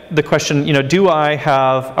at the question, do I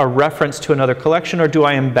have a reference to another collection or do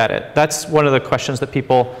I embed it? That's one of the questions that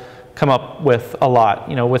people come up with a lot.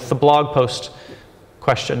 With the blog post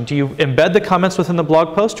question, do you embed the comments within the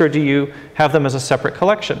blog post or do you have them as a separate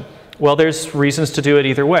collection? Well, there's reasons to do it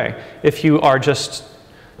either way. If you are just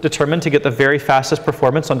determined to get the very fastest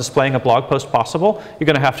performance on displaying a blog post possible, you're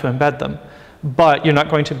going to have to embed them. But you're not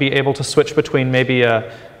going to be able to switch between maybe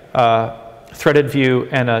a threaded view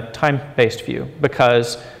and a time-based view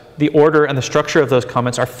because the order and the structure of those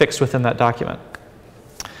comments are fixed within that document.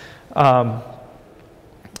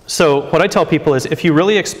 So what I tell people is if you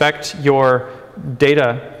really expect your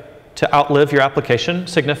data to outlive your application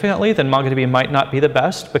significantly, then MongoDB might not be the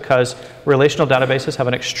best because relational databases have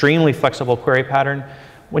an extremely flexible query pattern.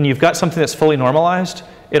 When you've got something that's fully normalized,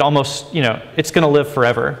 it almost, it's going to live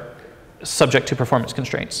forever, subject to performance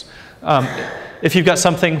constraints. If you've got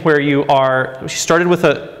something where you started with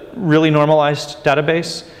a really normalized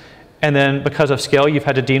database, and then because of scale, you've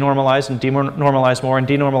had to denormalize and denormalize more and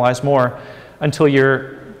denormalize more until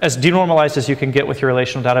you're as denormalized as you can get with your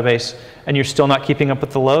relational database, and you're still not keeping up with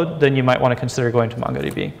the load, then you might want to consider going to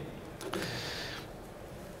MongoDB.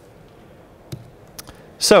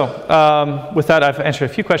 So with that, I've answered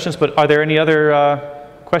a few questions, but are there any other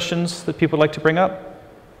questions that people would like to bring up?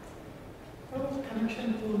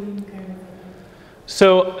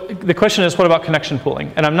 So the question is, what about connection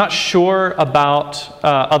pooling? And I'm not sure about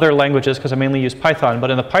other languages because I mainly use Python, but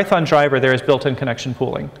in the Python driver, there is built-in connection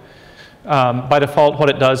pooling. By default, what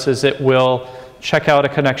it does is it will check out a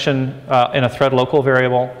connection in a thread local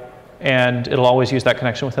variable, and it'll always use that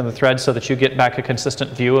connection within the thread so that you get back a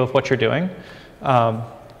consistent view of what you're doing. And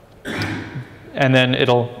then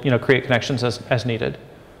it'll create connections as needed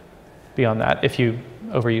beyond that if you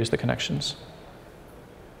overuse the connections.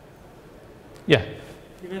 Yeah?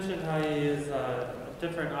 You mentioned how you use a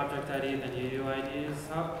different object ID than UUIDs.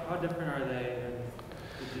 How different are they, and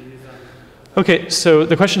did you use them? Okay, so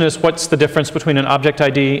the question is, what's the difference between an object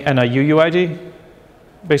ID and a UUID?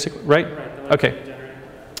 Basically, right? Right. Okay.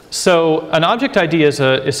 So an object ID is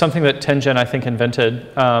something that 10gen, I think, invented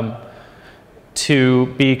to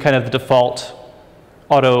be kind of the default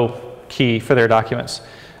auto key for their documents.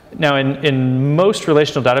 Now, in most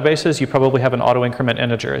relational databases, you probably have an auto increment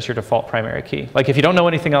integer as your default primary key. Like if you don't know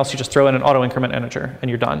anything else, you just throw in an auto increment integer and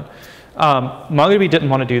you're done. MongoDB didn't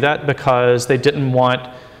want to do that because they didn't want,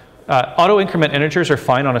 auto increment integers are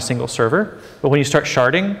fine on a single server, but when you start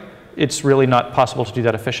sharding, it's really not possible to do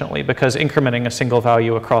that efficiently because incrementing a single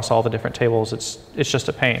value across all the different tables, it's just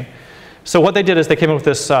a pain. So what they did is they came up with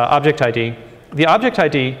this object ID. The object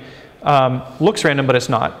ID looks random, but it's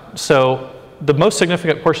not. So the most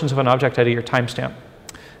significant portions of an object ID are timestamp.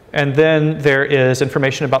 And then there is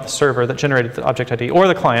information about the server that generated the object ID, or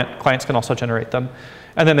the client. Clients can also generate them.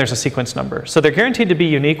 And then there's a sequence number. So they're guaranteed to be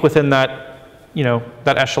unique within that,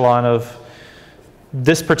 that echelon of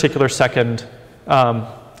this particular second,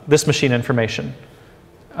 this machine information.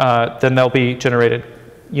 Then they'll be generated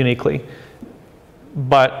uniquely.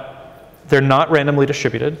 But they're not randomly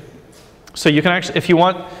distributed. So you can actually, if you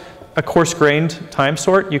want a coarse-grained time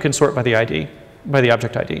sort, you can sort by the ID. by the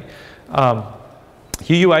object ID.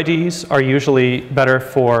 UUIDs are usually better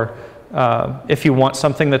for if you want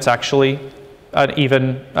something that's actually an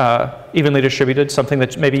evenly distributed, something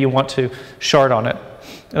that maybe you want to shard on it.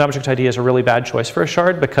 An object ID is a really bad choice for a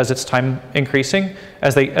shard because it's time increasing.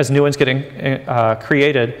 As new ones get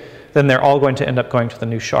created, then they're all going to end up going to the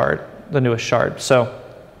new shard, the newest shard. So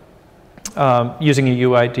using a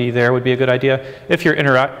UUID there would be a good idea. If you're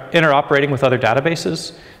interoperating with other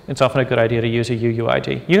databases, it's often a good idea to use a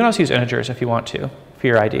UUID. You can also use integers if you want to for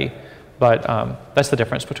your ID, but that's the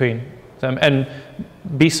difference between them. And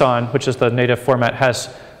BSON, which is the native format, has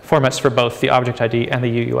formats for both the object ID and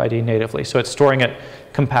the UUID natively. So it's storing it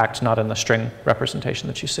compact, not in the string representation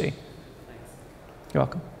that you see. Thanks. You're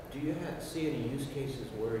welcome. Do you see any use cases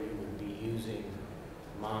where you would be using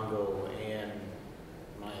Mongo and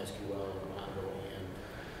MySQL or Mongo and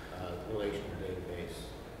relational database?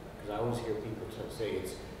 Because I always hear people say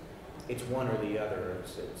it's one or the other.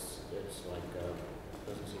 It's like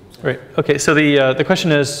doesn't seem sensible. Right. Okay. So the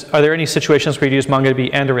question is, are there any situations where you use MongoDB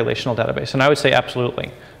and a relational database? And I would say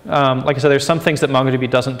absolutely. Like I said, there's some things that MongoDB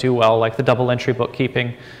doesn't do well, like the double entry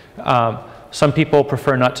bookkeeping. Some people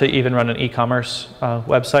prefer not to even run an e-commerce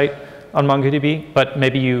website on MongoDB, but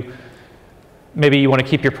maybe you want to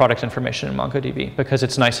keep your product information in MongoDB because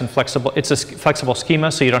it's nice and flexible. It's a flexible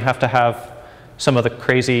schema, so you don't have to have some of the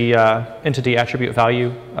crazy entity attribute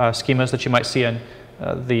value schemas that you might see in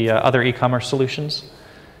the other e-commerce solutions.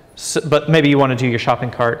 So, but maybe you want to do your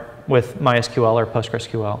shopping cart with MySQL or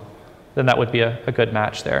PostgreSQL. Then that would be a good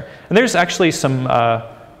match there. And there's actually some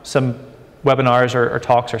webinars or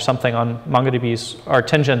talks or something on MongoDB's or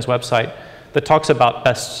Tengen's website that talks about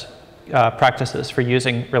best practices for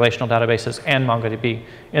using relational databases and MongoDB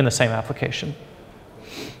in the same application.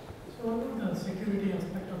 So what about the security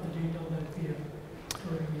aspect of the data that we are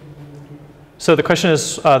storing in MongoDB? So the question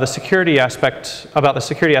is the security aspect of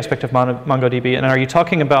MongoDB, and are you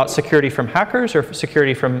talking about security from hackers or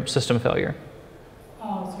security from system failure?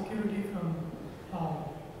 Security from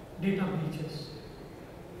data breaches.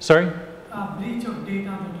 Sorry? Breach of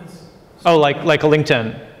data that is. Oh, like a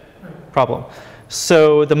LinkedIn problem.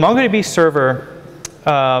 So the MongoDB server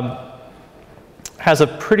has a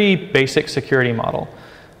pretty basic security model.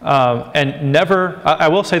 And never, I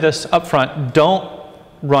will say this up front, don't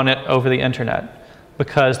run it over the internet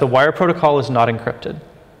because the wire protocol is not encrypted.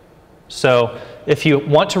 So if you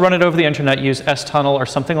want to run it over the internet, use S-tunnel or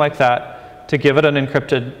something like that to give it an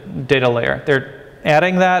encrypted data layer. They're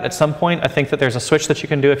adding that at some point. I think that there's a switch that you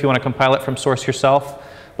can do if you want to compile it from source yourself,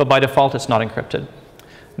 but by default it's not encrypted.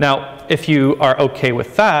 Now, if you are okay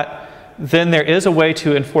with that, then there is a way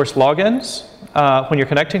to enforce logins when you're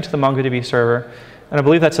connecting to the MongoDB server, and I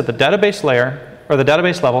believe that's at the database layer, or the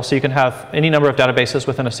database level, so you can have any number of databases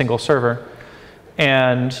within a single server,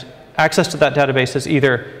 and access to that database is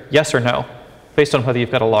either yes or no, based on whether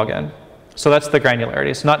you've got a login. So that's the granularity.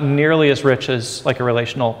 It's not nearly as rich as like a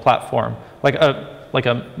relational platform, like a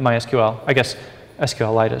MySQL. I guess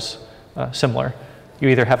SQLite is similar. You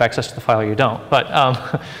either have access to the file or you don't.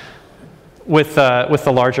 But with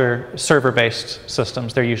the larger server-based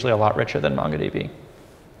systems, they're usually a lot richer than MongoDB.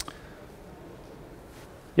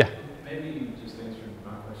 Yeah? Maybe you just answered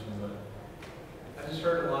my question, but I just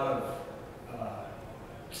heard a lot of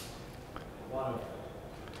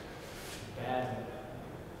bad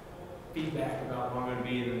feedback about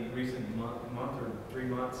MongoDB in the recent month or 3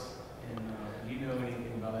 months. And do you know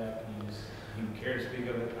anything about that? Can you care to speak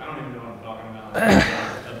of it? I don't even know what I'm talking about.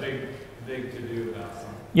 a big to-do about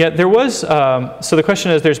something. Yeah, there was, so the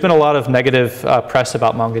question is, there's been a lot of negative press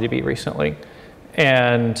about MongoDB recently.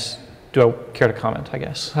 And do I care to comment, I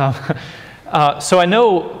guess? So I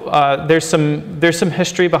know there's some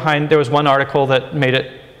history behind, there was one article that made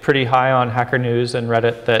it pretty high on Hacker News and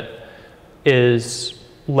Reddit that is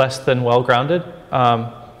less than well-grounded.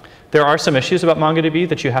 There are some issues about MongoDB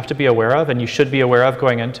that you have to be aware of and you should be aware of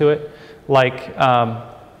going into it. Like,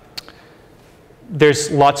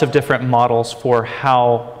 there's lots of different models for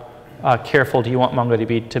how careful do you want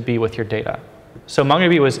MongoDB to be with your data. So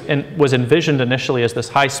MongoDB was envisioned initially as this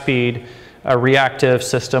high-speed, reactive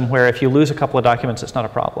system where if you lose a couple of documents, it's not a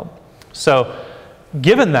problem. So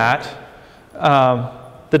given that,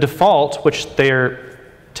 the default, which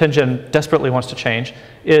Tengen desperately wants to change,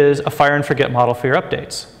 is a fire and forget model for your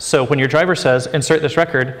updates. So when your driver says, insert this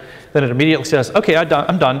record, then it immediately says, okay,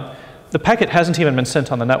 I'm done. The packet hasn't even been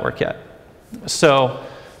sent on the network yet. So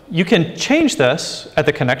you can change this at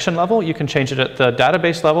the connection level. You can change it at the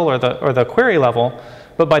database level or the query level.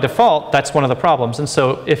 But by default, that's one of the problems. And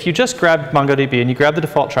so if you just grab MongoDB and you grab the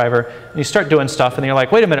default driver and you start doing stuff and you're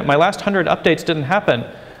like, wait a minute, my last 100 updates didn't happen.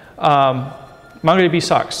 MongoDB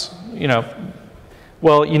sucks. You know,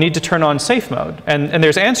 Well, you need to turn on safe mode. And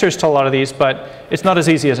there's answers to a lot of these, but it's not as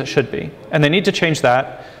easy as it should be. And they need to change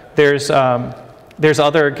that. There's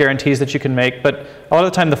other guarantees that you can make, but a lot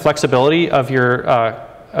of the time the flexibility of your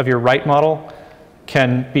write model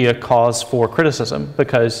can be a cause for criticism,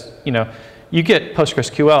 because you get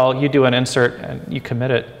PostgreSQL, you do an insert and you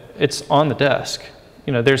commit it. It's on the disk.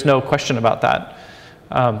 There's no question about that.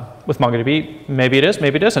 With MongoDB, maybe it is,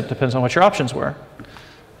 maybe it isn't. Depends on what your options were.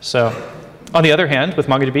 So, on the other hand, with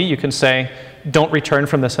MongoDB, you can say, don't return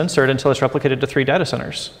from this insert until it's replicated to 3 data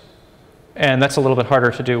centers. And that's a little bit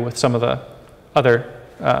harder to do with some of the other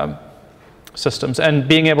systems. And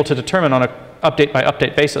being able to determine on an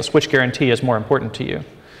update-by-update basis which guarantee is more important to you.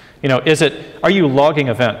 Are you logging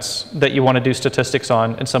events that you want to do statistics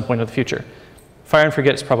on at some point in the future? Fire and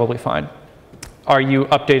forget is probably fine. Are you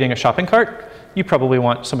updating a shopping cart? You probably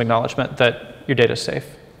want some acknowledgement that your data is safe.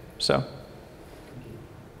 So,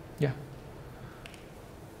 yeah.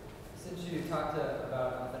 Since you talked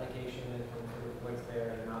about authentication and what's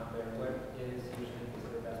there and not there, what is usually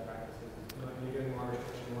considered best practices? When you're doing more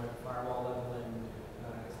restriction, what firewall level and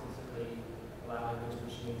exclusively allowing those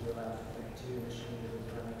machines to allow two machines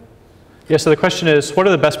running? Yeah, so the question is, what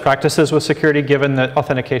are the best practices with security given that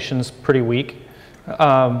authentication's pretty weak?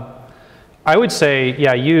 I would say,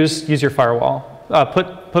 yeah, use your firewall.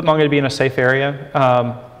 Put MongoDB in a safe area.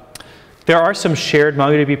 There are some shared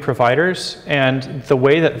MongoDB providers, and the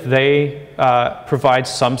way that they provide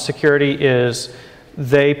some security is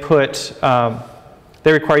they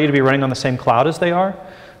require you to be running on the same cloud as they are.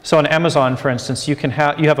 So on Amazon, for instance, you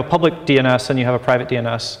have a public DNS and you have a private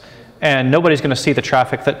DNS, and nobody's going to see the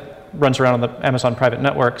traffic that runs around on the Amazon private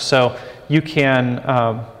network. So you can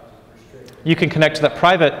connect to that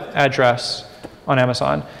private address on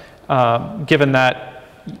Amazon, given that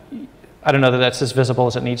I don't know that that's as visible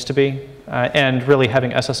as it needs to be. And really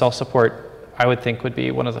having SSL support, I would think, would be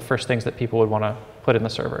one of the first things that people would want to put in the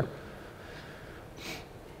server.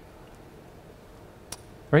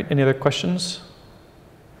 Right, any other questions?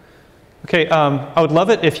 Okay, I would love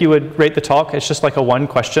it if you would rate the talk. It's just like a 1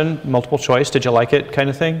 question, multiple choice, did you like it kind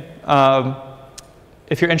of thing.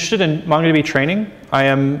 If you're interested in MongoDB training, I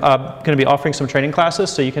am going to be offering some training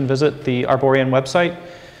classes, so you can visit the Arborian website.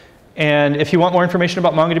 And if you want more information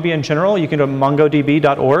about MongoDB in general, you can go to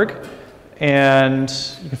mongodb.org, and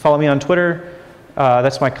you can follow me on Twitter.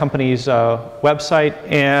 That's my company's website.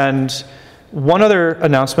 And one other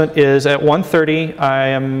announcement is at 1:30, I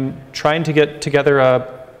am trying to get together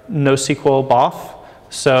a NoSQL BOF.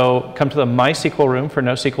 So come to the MySQL room for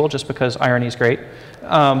NoSQL, just because irony is great.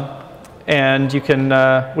 And we can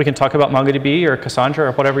talk about MongoDB or Cassandra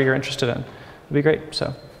or whatever you're interested in. It'd be great.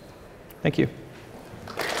 So, thank you.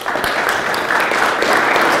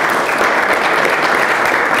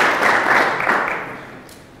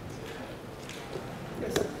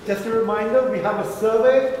 Yes. Just a reminder, we have a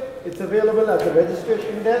survey. It's available at the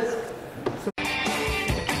registration desk.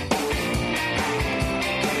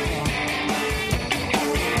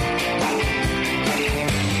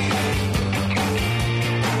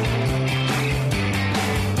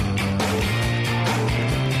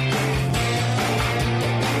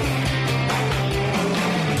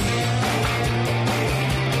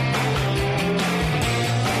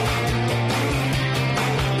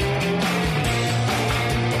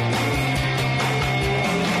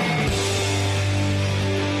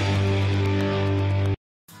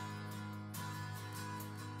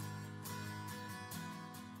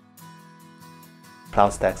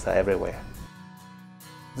 Cloud stacks are everywhere.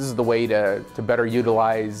 This is the way to better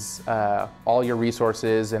utilize all your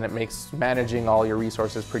resources, and it makes managing all your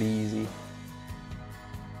resources pretty easy.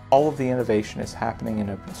 All of the innovation is happening in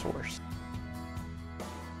open source.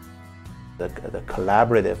 The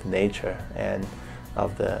collaborative nature and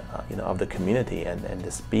of the community and the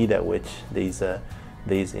speed at which these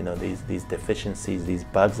deficiencies, these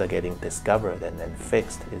bugs are getting discovered and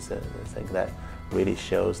fixed is a thing that really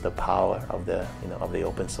shows the power of the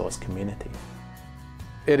open source community.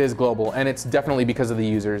 It is global, and it's definitely because of the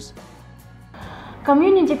users.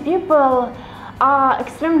 Community people are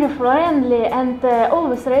extremely friendly and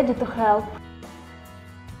always ready to help.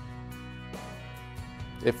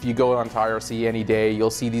 If you go onto IRC any day,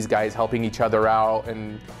 you'll see these guys helping each other out,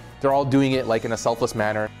 and they're all doing it like in a selfless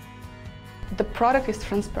manner. The product is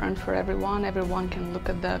transparent for everyone. Everyone can look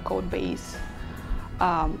at the code base.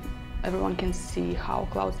 Everyone can see how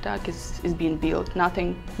Cloud Stack is being built.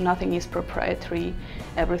 Nothing is proprietary.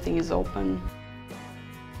 Everything is open.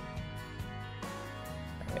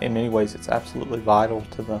 In many ways, it's absolutely vital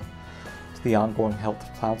to the ongoing health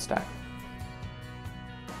of Cloud Stack.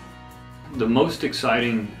 The most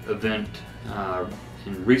exciting event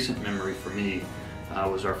in recent memory for me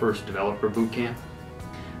was our first developer boot camp.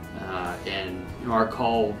 And our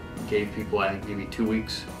call gave people, I think, maybe 2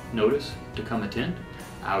 weeks notice to come attend.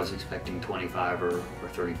 I was expecting 25 or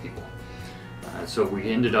 30 people. So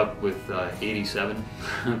we ended up with 87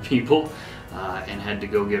 people and had to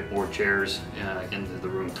go get more chairs into the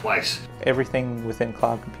room twice. Everything within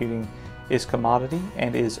cloud computing is commodity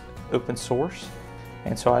and is open source.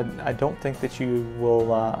 And so I don't think that you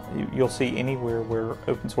will you'll see anywhere where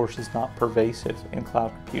open source is not pervasive in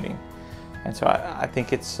cloud computing. And so I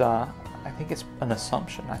think it's an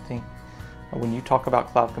assumption. I think when you talk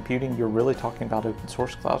about cloud computing, you're really talking about open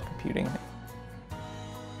source cloud computing.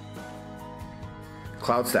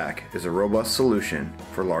 CloudStack is a robust solution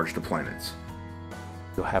for large deployments.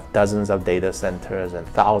 You have dozens of data centers and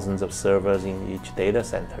thousands of servers in each data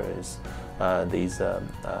center. These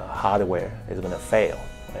hardware is going to fail,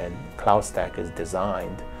 and CloudStack is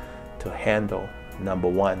designed to handle, number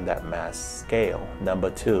one, that mass scale. Number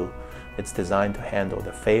two, it's designed to handle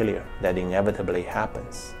the failure that inevitably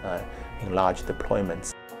happens in large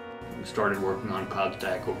deployments. We started working on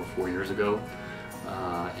CloudStack over 4 years ago,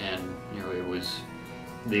 and it was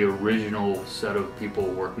the original set of people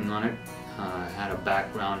working on it had a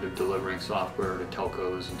background of delivering software to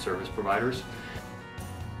telcos and service providers.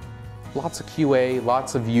 Lots of QA,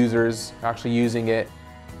 lots of users actually using it.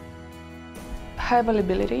 High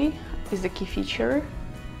availability is the key feature.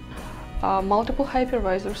 Multiple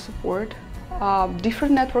hypervisor support,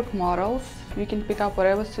 different network models. You can pick up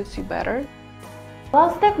whatever suits you better.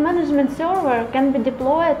 CloudStack management server can be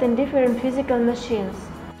deployed in different physical machines.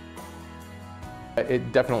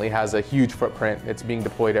 It definitely has a huge footprint. It's being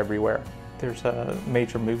deployed everywhere. There's a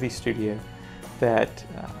major movie studio that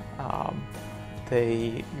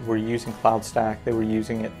they were using CloudStack. They were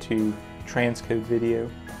using it to transcode video,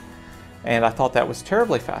 and I thought that was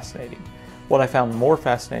terribly fascinating. What I found more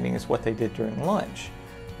fascinating is what they did during lunch,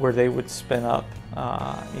 where they would spin up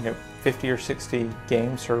 50 or 60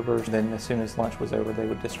 game servers. Then as soon as lunch was over, they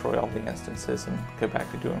would destroy all the instances and go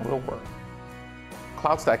back to doing real work.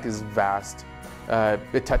 CloudStack is vast.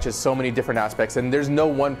 It touches so many different aspects, and there's no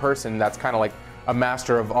one person that's kind of like a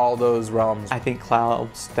master of all those realms. I think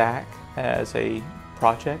CloudStack as a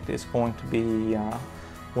project is going to be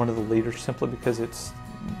one of the leaders, simply because it's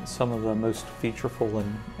some of the most featureful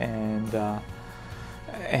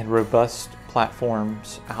and robust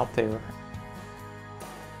platforms out there.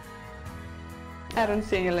 I don't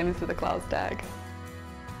see any limits to the CloudStack.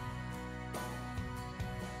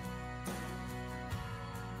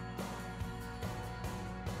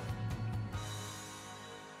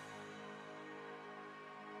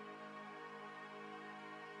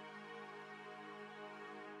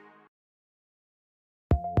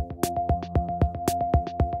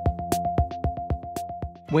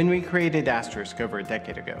 When we created Asterisk over a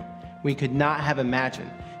decade ago, we could not have imagined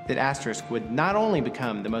that Asterisk would not only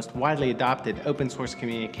become the most widely adopted open source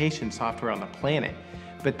communication software on the planet,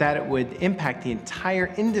 but that it would impact the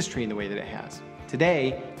entire industry in the way that it has.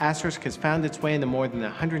 Today, Asterisk has found its way into more than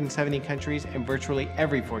 170 countries and virtually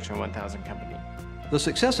every Fortune 1000 company. The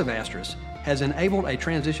success of Asterisk has enabled a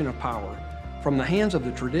transition of power from the hands of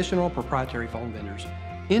the traditional proprietary phone vendors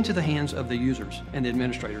into the hands of the users and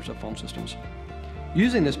administrators of phone systems.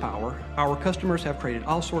 Using this power, our customers have created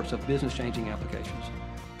all sorts of business-changing applications,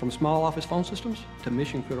 from small office phone systems to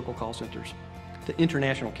mission-critical call centers to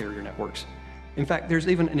international carrier networks. In fact, there's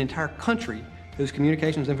even an entire country whose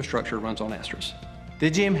communications infrastructure runs on Asterisk.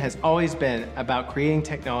 Digium has always been about creating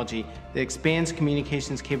technology that expands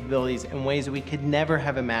communications capabilities in ways that we could never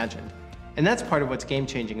have imagined. And that's part of what's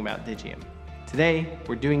game-changing about Digium. Today,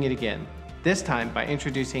 we're doing it again, this time by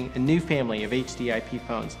introducing a new family of HD IP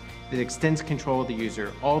phones that extends control of the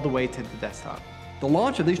user all the way to the desktop. The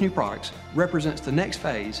launch of these new products represents the next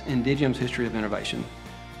phase in Digium's history of innovation.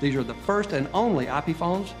 These are the first and only IP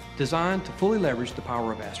phones designed to fully leverage the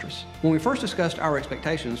power of Asterisk. When we first discussed our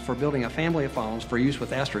expectations for building a family of phones for use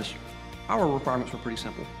with Asterisk, our requirements were pretty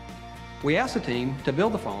simple. We asked the team to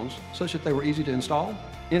build the phones such that they were easy to install,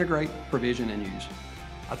 integrate, provision, and use.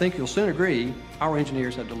 I think you'll soon agree our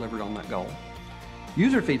engineers have delivered on that goal.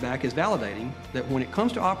 User feedback is validating that when it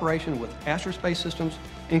comes to operation with Asterisk-based systems,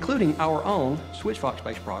 including our own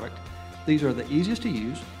SwitchVox-based product, these are the easiest to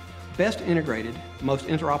use, best integrated, most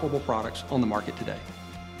interoperable products on the market today.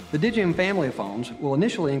 The Digium family of phones will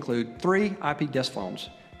initially include 3 IP desk phones,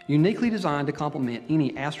 uniquely designed to complement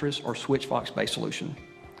any Asterisk or SwitchVox-based solution.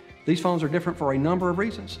 These phones are different for a number of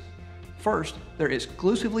reasons. First, they're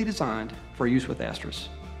exclusively designed for use with Asterisk.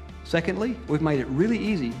 Secondly, we've made it really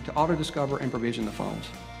easy to auto-discover and provision the phones.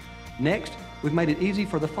 Next, we've made it easy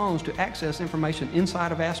for the phones to access information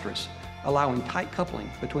inside of Asterisk, allowing tight coupling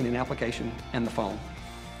between an application and the phone.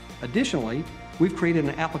 Additionally, we've created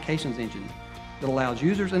an applications engine that allows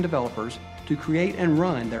users and developers to create and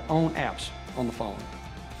run their own apps on the phone.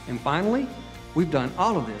 And finally, we've done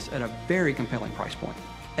all of this at a very compelling price point.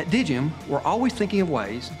 At Digium, we're always thinking of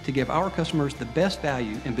ways to give our customers the best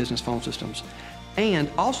value in business phone systems and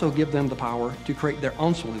also give them the power to create their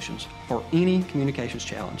own solutions for any communications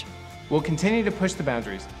challenge. We'll continue to push the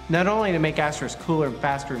boundaries, not only to make Asterisk cooler,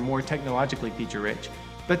 faster, and more technologically feature-rich,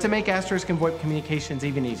 but to make Asterisk and VoIP communications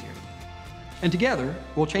even easier. And together,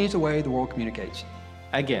 we'll change the way the world communicates.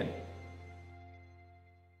 Again,